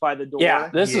trapped by the door. Yeah,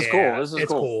 this is cool. This is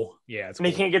cool. Yeah, it's and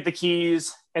they can't get the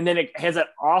keys. And then it has that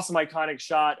awesome iconic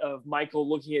shot of Michael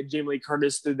looking at Jamie Lee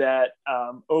Curtis through that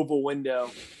oval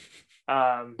window.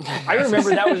 I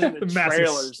remember that was in the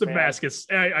trailers. The mask is,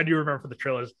 I do remember for the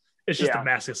trailers. It's just the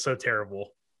mask is so terrible.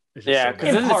 Yeah,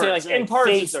 because in parts,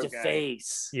 face it's to okay.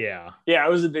 face. Yeah, it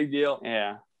was a big deal.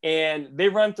 Yeah, and they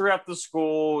run throughout the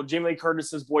school. Jamie Lee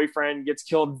Curtis's boyfriend gets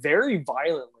killed very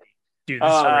violently. Dude,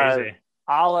 this is crazy.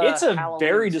 It's a Halloween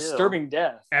very 2. disturbing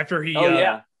death. After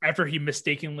he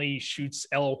mistakenly shoots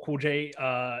LL Cool J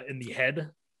in the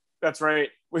head. That's right.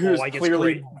 Who's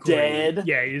clearly dead.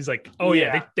 Yeah, he's like,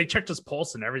 they checked his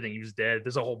pulse and everything. He was dead.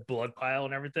 There's a whole blood pile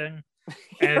and everything.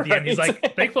 And at the end, he's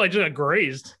like, thankfully I just got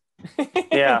grazed.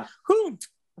 Yeah.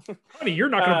 Honey, you're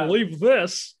not gonna believe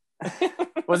this.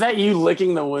 Was that you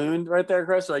licking the wound right there,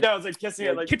 Chris? Like, I was like kissing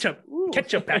it, like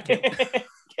ketchup packet.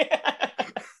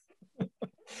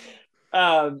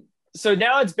 So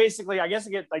now it's basically, I guess I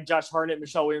get like Josh Hartnett,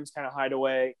 Michelle Williams kind of hide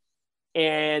away,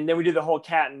 and then we do the whole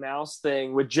cat and mouse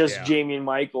thing with just Jamie and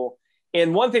Michael.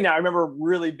 And one thing that I remember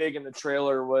really big in the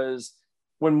trailer was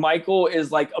when Michael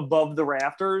is like above the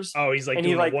rafters. Oh, he's like, and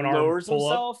doing he like one lowers arm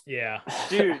himself. Up. Yeah,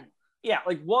 dude. Yeah,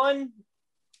 like one,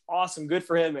 awesome, good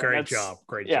for him. Man. Great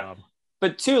job.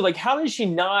 But two, like, how did she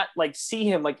not like see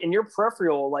him like in your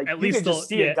peripheral? Like, at you least could just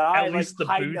see a guy like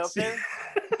hiding boots. up there.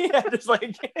 Yeah, just like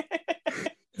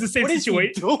it's the same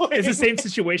situation. It's the same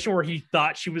situation where he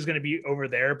thought she was going to be over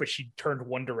there, but she turned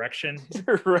one direction.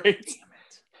 Right.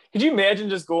 Could you imagine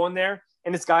just going there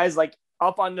and this guy's like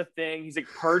up on the thing? He's like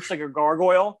perched like a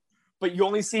gargoyle, but you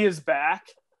only see his back,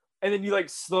 and then you like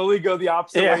slowly go the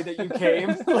opposite way that you came.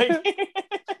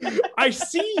 Like, I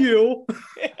see you.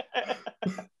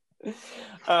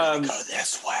 Go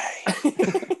this way.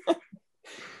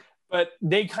 But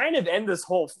they kind of end this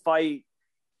whole fight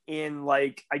in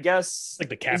like, I guess like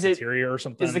the cafeteria or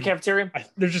something. Is the cafeteria?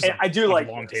 There's just I do like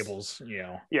long tables, you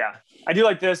know. Yeah, I do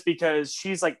like this because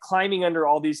she's like climbing under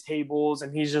all these tables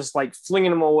and he's just like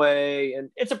flinging them away, and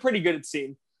it's a pretty good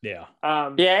scene. Yeah.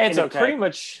 It's okay. Pretty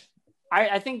much.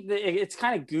 I think that it's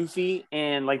kind of goofy,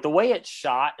 and like the way it's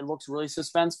shot, it looks really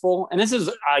suspenseful. And this is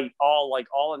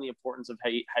all in the importance of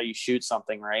how you shoot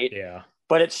something, right? Yeah.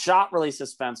 But it's shot really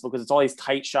suspenseful because it's all these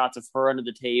tight shots of her under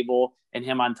the table and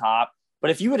him on top.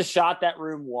 But if you would have shot that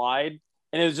room wide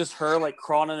and it was just her like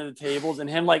crawling under the tables and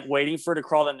him like waiting for her to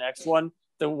crawl the next one,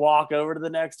 to walk over to the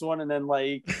next one, and then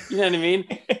like, you know what I mean?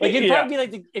 Like it'd probably be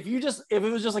like if it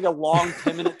was just like a long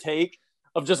 10-minute take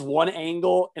of just one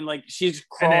angle and like she's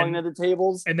crawling to the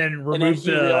tables, and then remove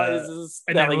the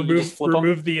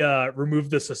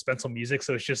suspenseful music,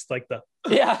 so it's just like the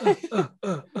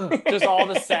just all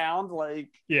the sound like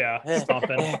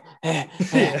stomping. I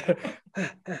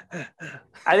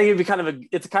think it'd be kind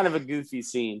of a goofy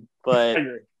scene, but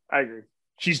I agree.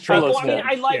 She's trying.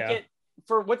 I like it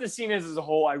for what the scene is as a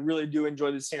whole. I really do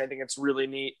enjoy the scene. I think it's really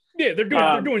neat. Yeah,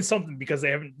 they're doing something because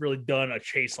they haven't really done a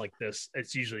chase like this.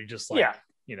 It's usually just like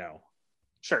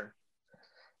Sure.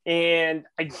 And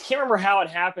I can't remember how it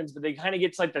happens, but they kind of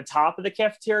get to like the top of the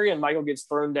cafeteria and Michael gets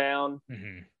thrown down.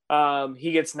 Mm-hmm.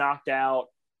 He gets knocked out.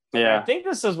 Yeah. I think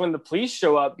this is when the police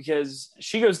show up because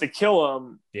she goes to kill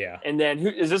him. Yeah. And then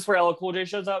is this where LL Cool J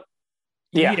shows up?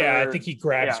 Yeah, I think he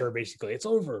grabs her basically. It's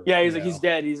over. Yeah, he's like, he's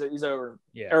dead. He's over.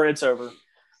 Yeah. Or it's over.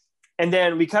 And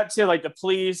then we cut to like the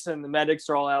police and the medics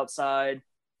are all outside.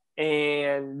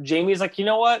 And Jamie's like, you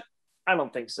know what? I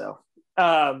don't think so.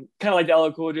 Kind of like the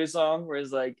LL Cool J song where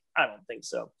he's like, I don't think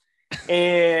so.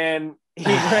 And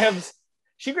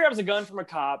she grabs a gun from a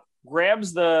cop,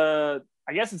 grabs I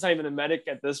guess it's not even a medic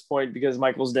at this point because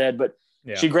Michael's dead, but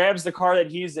she grabs the car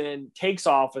that he's in, takes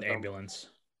off with the ambulance.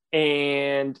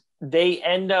 And they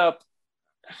end up,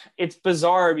 it's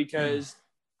bizarre because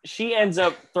she ends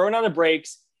up throwing on the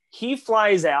brakes. He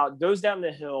flies out, goes down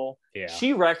the hill. Yeah.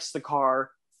 She wrecks the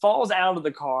car, falls out of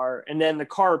the car, and then the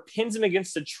car pins him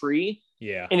against a tree.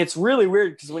 Yeah. And it's really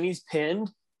weird because when he's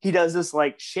pinned, he does this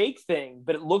like shake thing,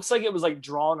 but it looks like it was like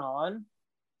drawn on.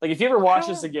 Like if you ever watch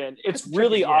this again, it's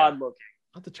really odd looking.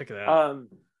 I'll have to check it out.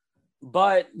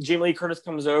 But Jamie Lee Curtis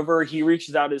comes over, he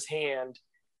reaches out his hand,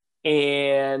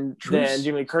 and then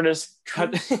Jamie Lee Curtis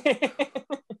cut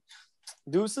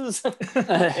deuces,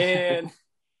 and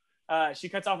she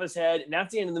cuts off his head, and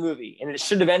that's the end of the movie. And it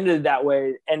should have ended that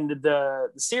way, ended the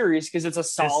series, because it's a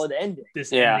solid ending.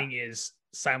 This ending is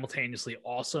simultaneously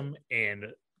awesome and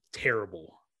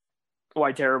terrible.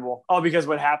 Why terrible? Oh, because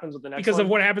what happens with the next? Because one? of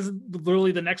what happens in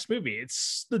literally the next movie.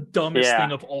 It's the dumbest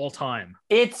thing of all time.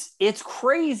 It's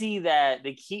crazy that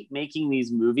they keep making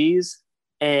these movies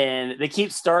and they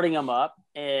keep starting them up,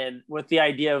 and with the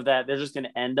idea of that they're just going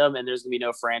to end them and there's going to be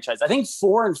no franchise. I think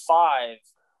 4 and 5.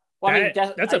 Well,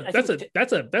 that's a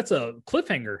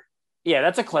cliffhanger. Yeah,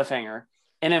 that's a cliffhanger,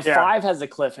 and then 5 has a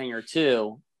cliffhanger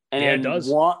too, and then it does.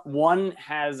 One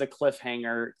has a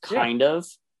cliffhanger, kind of.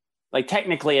 Like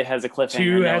technically, it has a cliffhanger.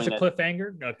 2 has a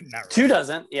cliffhanger. No, not really. 2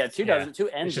 doesn't. Yeah, 2 doesn't. 2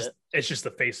 ends It's just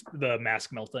the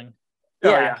mask melting.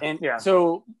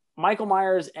 So Michael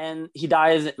Myers, and he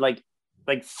dies like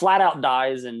flat out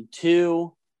dies in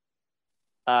 2,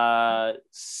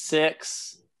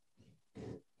 6,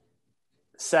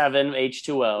 7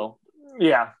 H20.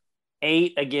 Yeah.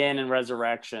 8 again in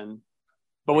Resurrection,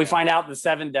 but we find out the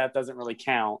 7 death doesn't really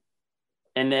count,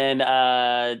 and then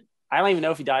I don't even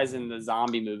know if he dies in the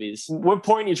zombie movies. What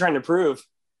point are you trying to prove?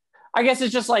 I guess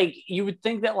it's just like, you would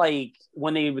think that like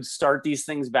when they would start these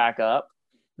things back up,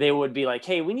 they would be like,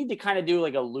 hey, we need to kind of do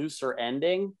like a looser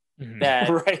ending that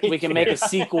we can make a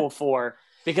sequel for,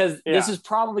 because this is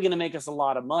probably going to make us a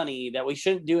lot of money, that we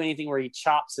shouldn't do anything where she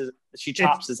chops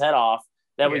his head off,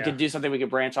 that we could do something we could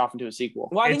branch off into a sequel.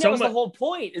 Well, I think that was the whole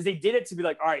point, is they did it to be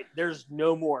like, all right, there's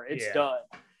no more. It's done.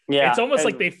 Yeah, it's almost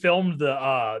like they filmed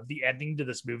the ending to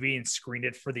this movie and screened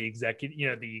it for the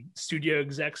the studio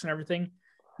execs and everything.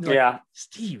 And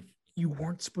Steve, you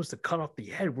weren't supposed to cut off the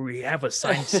head. We have a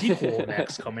signed sequel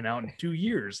next coming out in 2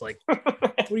 years. Like,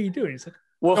 what are you doing? He's like,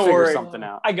 we'll figure something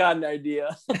out. I got an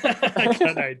idea. I got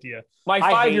an idea. My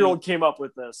 5-year-old came up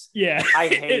with this. Yeah, I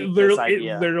hate this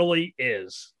idea. It literally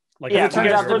is. Like,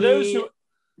 for those who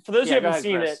haven't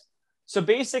seen it, so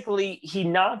basically he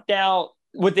knocked out.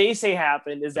 What they say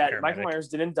happened is that Michael Myers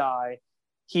didn't die.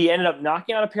 He ended up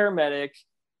knocking out a paramedic,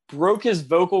 broke his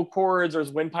vocal cords or his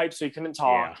windpipe so he couldn't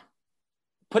talk,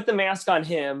 put the mask on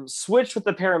him, switched with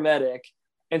the paramedic,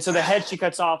 and so the head she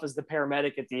cuts off is the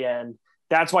paramedic at the end.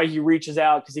 That's why he reaches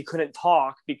out, because he couldn't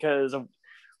talk because of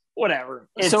whatever.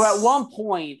 So at one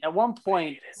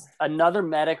point, another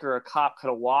medic or a cop could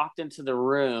have walked into the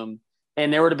room,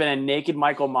 and there would have been a naked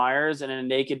Michael Myers and a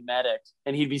naked medic,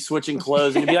 and he'd be switching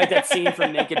clothes. And it'd be like that scene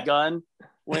from Naked Gun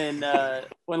when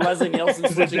Leslie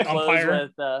Nielsen's switching clothes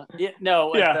with the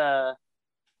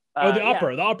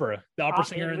opera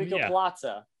singer, Enrico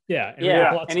Palazzo.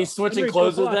 And he's switching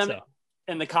clothes with them,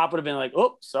 and the cop would have been like,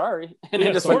 "Oh, sorry," and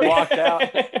then just walked out.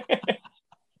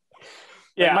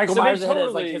 Michael Myers had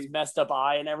his messed up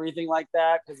eye and everything like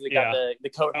that, because they got the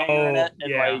coat hanger in it,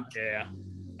 and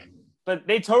But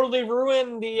they totally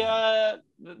ruined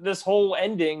this whole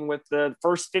ending with the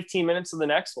first 15 minutes of the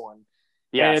next one.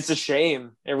 Yeah, and it's a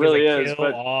shame. It really is.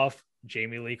 Kill off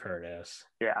Jamie Lee Curtis.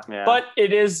 Yeah. But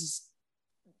it is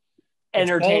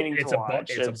entertaining to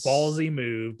watch. It's a ballsy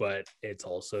move, but it's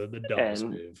also the dumbest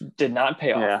move. Did not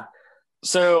pay off. Yeah.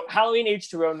 So Halloween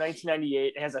H20,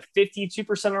 1998, it has a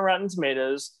 52% on Rotten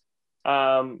Tomatoes.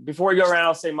 Before we go around,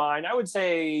 I'll say mine. I would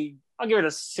say I'll give it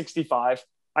a 65.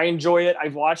 I enjoy it.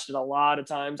 I've watched it a lot of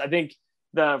times. I think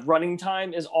the running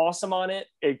time is awesome on it.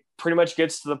 It pretty much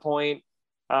gets to the point.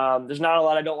 There's not a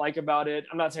lot I don't like about it.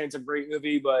 I'm not saying it's a great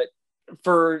movie, but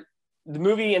for the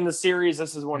movie and the series,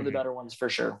 this is one of the better ones for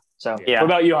sure. So what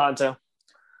about you, Hanto?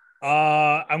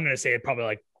 I'm going to say it probably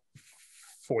like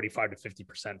 45 to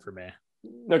 50% for me.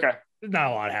 Okay. There's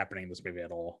not a lot happening in this movie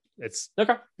at all. It's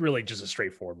really just a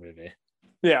straightforward movie.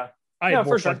 Yeah. I had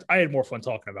more fun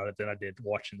talking about it than I did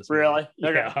watching this movie. Really?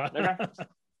 Okay. Okay.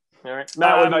 All right.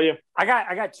 Matt, what about you? I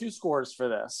got 2 scores for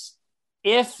this.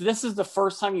 If this is the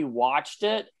first time you watched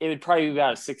it, it would probably be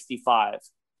about a 65.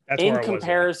 That's in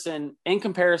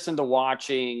comparison to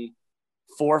watching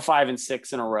 4, 5, and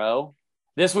 6 in a row,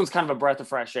 this one's kind of a breath of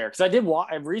fresh air. Because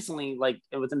I recently, like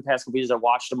within the past couple years, I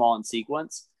watched them all in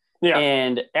sequence. Yeah.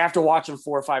 And after watching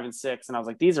 4, 5, and 6, and I was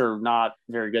like, these are not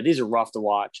very good. These are rough to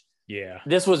watch. Yeah.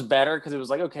 This was better because it was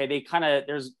like, okay,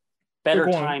 there's better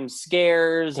time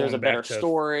scares. There's a better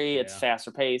story. It's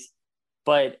faster paced.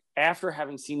 But after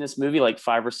having seen this movie like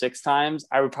 5 or 6 times,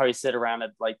 I would probably sit around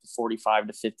at like the 45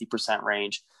 to 50%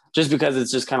 range, just because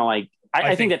it's just kind of like,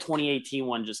 I think that 2018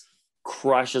 one just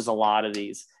crushes a lot of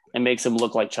these and makes them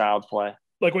look like child's play.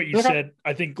 Like what you said,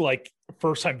 I think like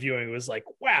first time viewing was like,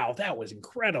 wow, that was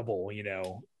incredible.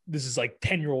 This is like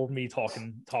 10-year-old me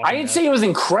talking. I didn't say it was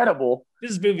incredible.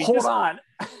 This movie. Hold on.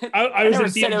 I was never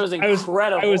said it was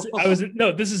incredible. I was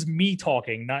no, this is me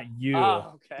talking, not you.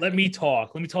 Oh, okay. Let me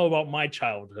talk about my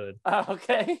childhood.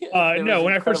 Okay. No,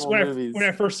 when I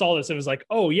first saw this, it was like,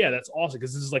 oh yeah, that's awesome,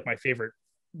 because this is like my favorite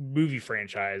movie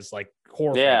franchise, like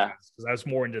horror franchise, because I was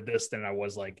more into this than I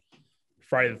was like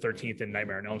Friday the 13th and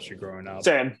Nightmare on Elm Street growing up.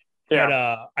 Same. Yeah.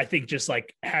 But I think just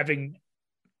like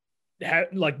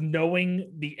like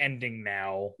knowing the ending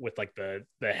now with like the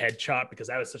headshot, because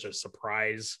that was such a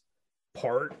surprise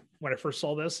part when I first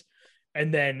saw this,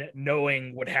 and then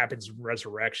knowing what happens in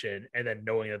Resurrection, and then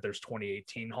knowing that there's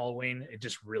 2018 Halloween, it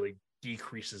just really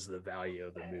decreases the value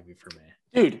of the movie for me.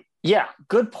 Dude, yeah,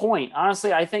 good point.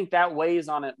 Honestly, I think that weighs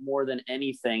on it more than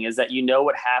anything, is that you know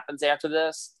what happens after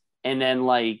this, and then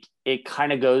like it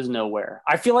kind of goes nowhere.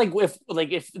 I feel like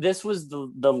if this was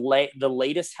the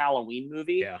latest Halloween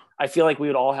movie, I feel like we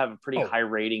would all have a pretty high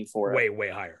rating for it. Way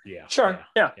higher. Yeah. Sure.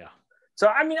 Yeah. So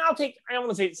I mean, I want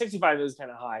to say 65 is kind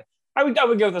of high. I would go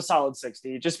with a solid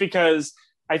 60, just because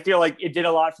I feel like it did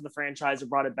a lot for the franchise. It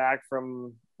brought it back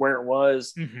from where it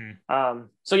was. Mm-hmm.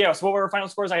 So what were our final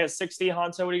scores? I had 60.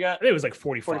 Hanso, what do you got? I think it was like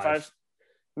 45.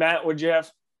 Matt, what'd you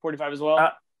have? 45 as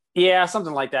well? Yeah,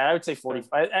 something like that. I would say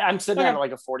 45. I'm sitting at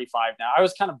like a 45 now. I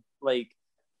was kind of like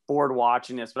bored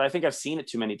watching this, but I think I've seen it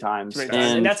too many times.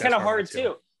 And that's kind of hard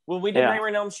too. When we did Nightmare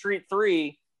on Elm Street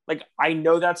 3, like I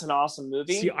know that's an awesome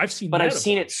movie. See, I've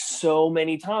seen it so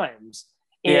many times.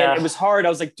 And it was hard. I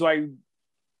was like,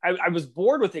 I was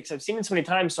bored with it because I've seen it so many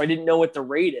times, so I didn't know what to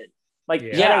rate it. Like,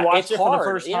 I watched it for the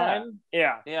first time.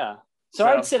 Yeah. So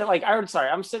I would sit at like,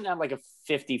 I'm sitting at like a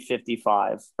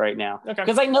 50-55 right now. Okay.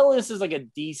 Because I know this is like a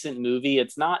decent movie.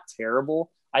 It's not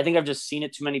terrible. I think I've just seen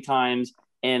it too many times,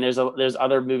 and there's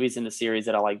other movies in the series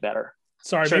that I like better.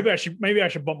 Sorry, maybe I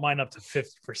should bump mine up to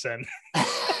 50%.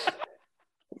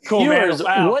 Cool, Viewers,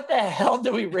 man. Wow. What the hell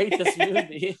do we rate this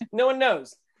movie? No one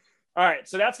knows. All right,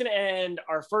 so that's going to end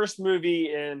our first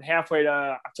movie in halfway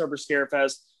to October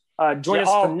Scarefest. Join us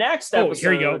for next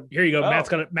episode. Here you go.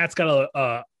 Matt's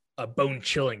got a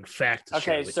bone-chilling fact to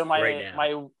share so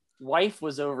my wife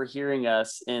was overhearing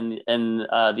us in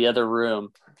the other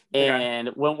room, and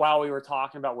while we were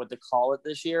talking about what to call it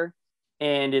this year,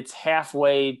 and it's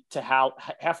halfway to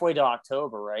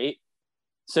October, right?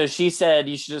 So she said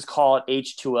you should just call it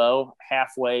H20,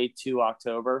 halfway to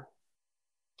October.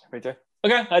 Right there.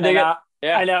 Okay, I dig it.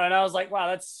 Yeah, I know, and I was like, wow,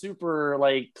 that's super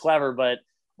like clever, but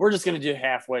we're just gonna do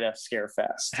halfway to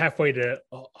Scarefest. Halfway to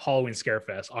Halloween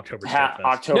Scarefest, October.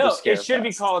 Scarefest. It should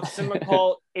be called Cinema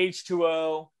Cult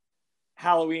H20,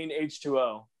 Halloween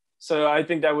H20. So I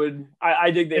think that would I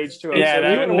dig the H20.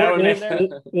 Yeah,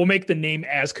 we'll make the name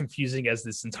as confusing as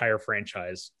this entire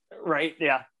franchise. Right.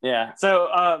 Yeah.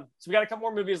 So we got a couple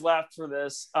more movies left for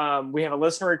this. We have a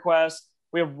listener request.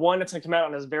 We have one that's gonna come out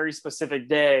on this very specific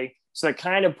day. So that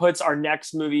kind of puts our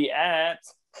next movie at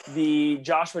the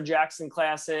Joshua Jackson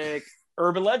classic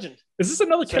Urban Legend. Is this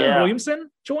another Kevin Williamson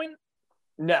joint?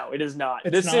 No, it is not.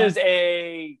 This is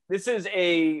a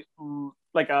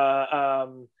like a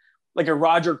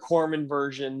Roger Corman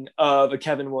version of a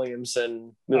Kevin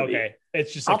Williamson movie. Okay,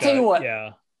 it's just. I'll tell you what.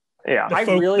 Yeah. I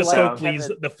really like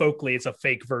the Folkley. It's a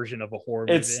fake version of a horror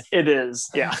movie. It is.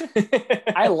 Yeah.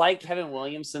 I like Kevin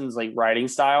Williamson's like writing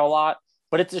style a lot.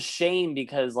 But it's a shame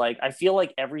because like I feel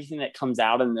like everything that comes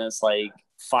out in this like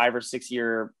 5 or 6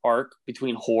 year arc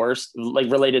between horror, like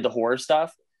related to horror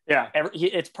stuff. Yeah.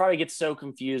 It's probably gets so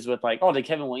confused with like, oh, did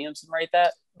Kevin Williamson write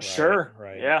that? Sure.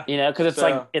 Right. Yeah. You know, because it's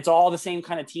like it's all the same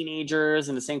kind of teenagers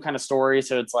and the same kind of story.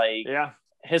 So it's like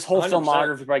his whole 100%.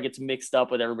 Filmography probably gets mixed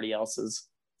up with everybody else's.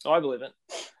 Oh, I believe it.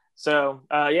 So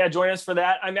join us for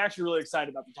that. I'm actually really excited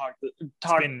about the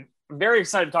talk. Very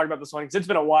excited to talk about this one because it's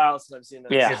been a while since I've seen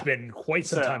this. Yeah, it's been quite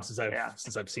some time since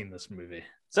I've seen this movie.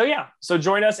 So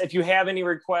join us if you have any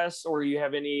requests or you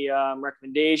have any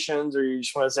recommendations or you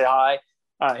just want to say hi.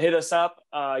 Hit us up.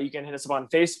 You can hit us up on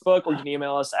Facebook or you can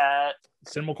email us at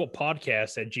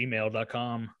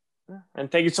cinemaclubpodcast@gmail.com.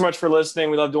 And thank you so much for listening.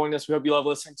 We love doing this. We hope you love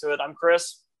listening to it. I'm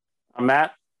Chris. I'm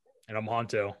Matt. And I'm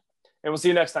Honto. And we'll see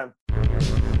you next time.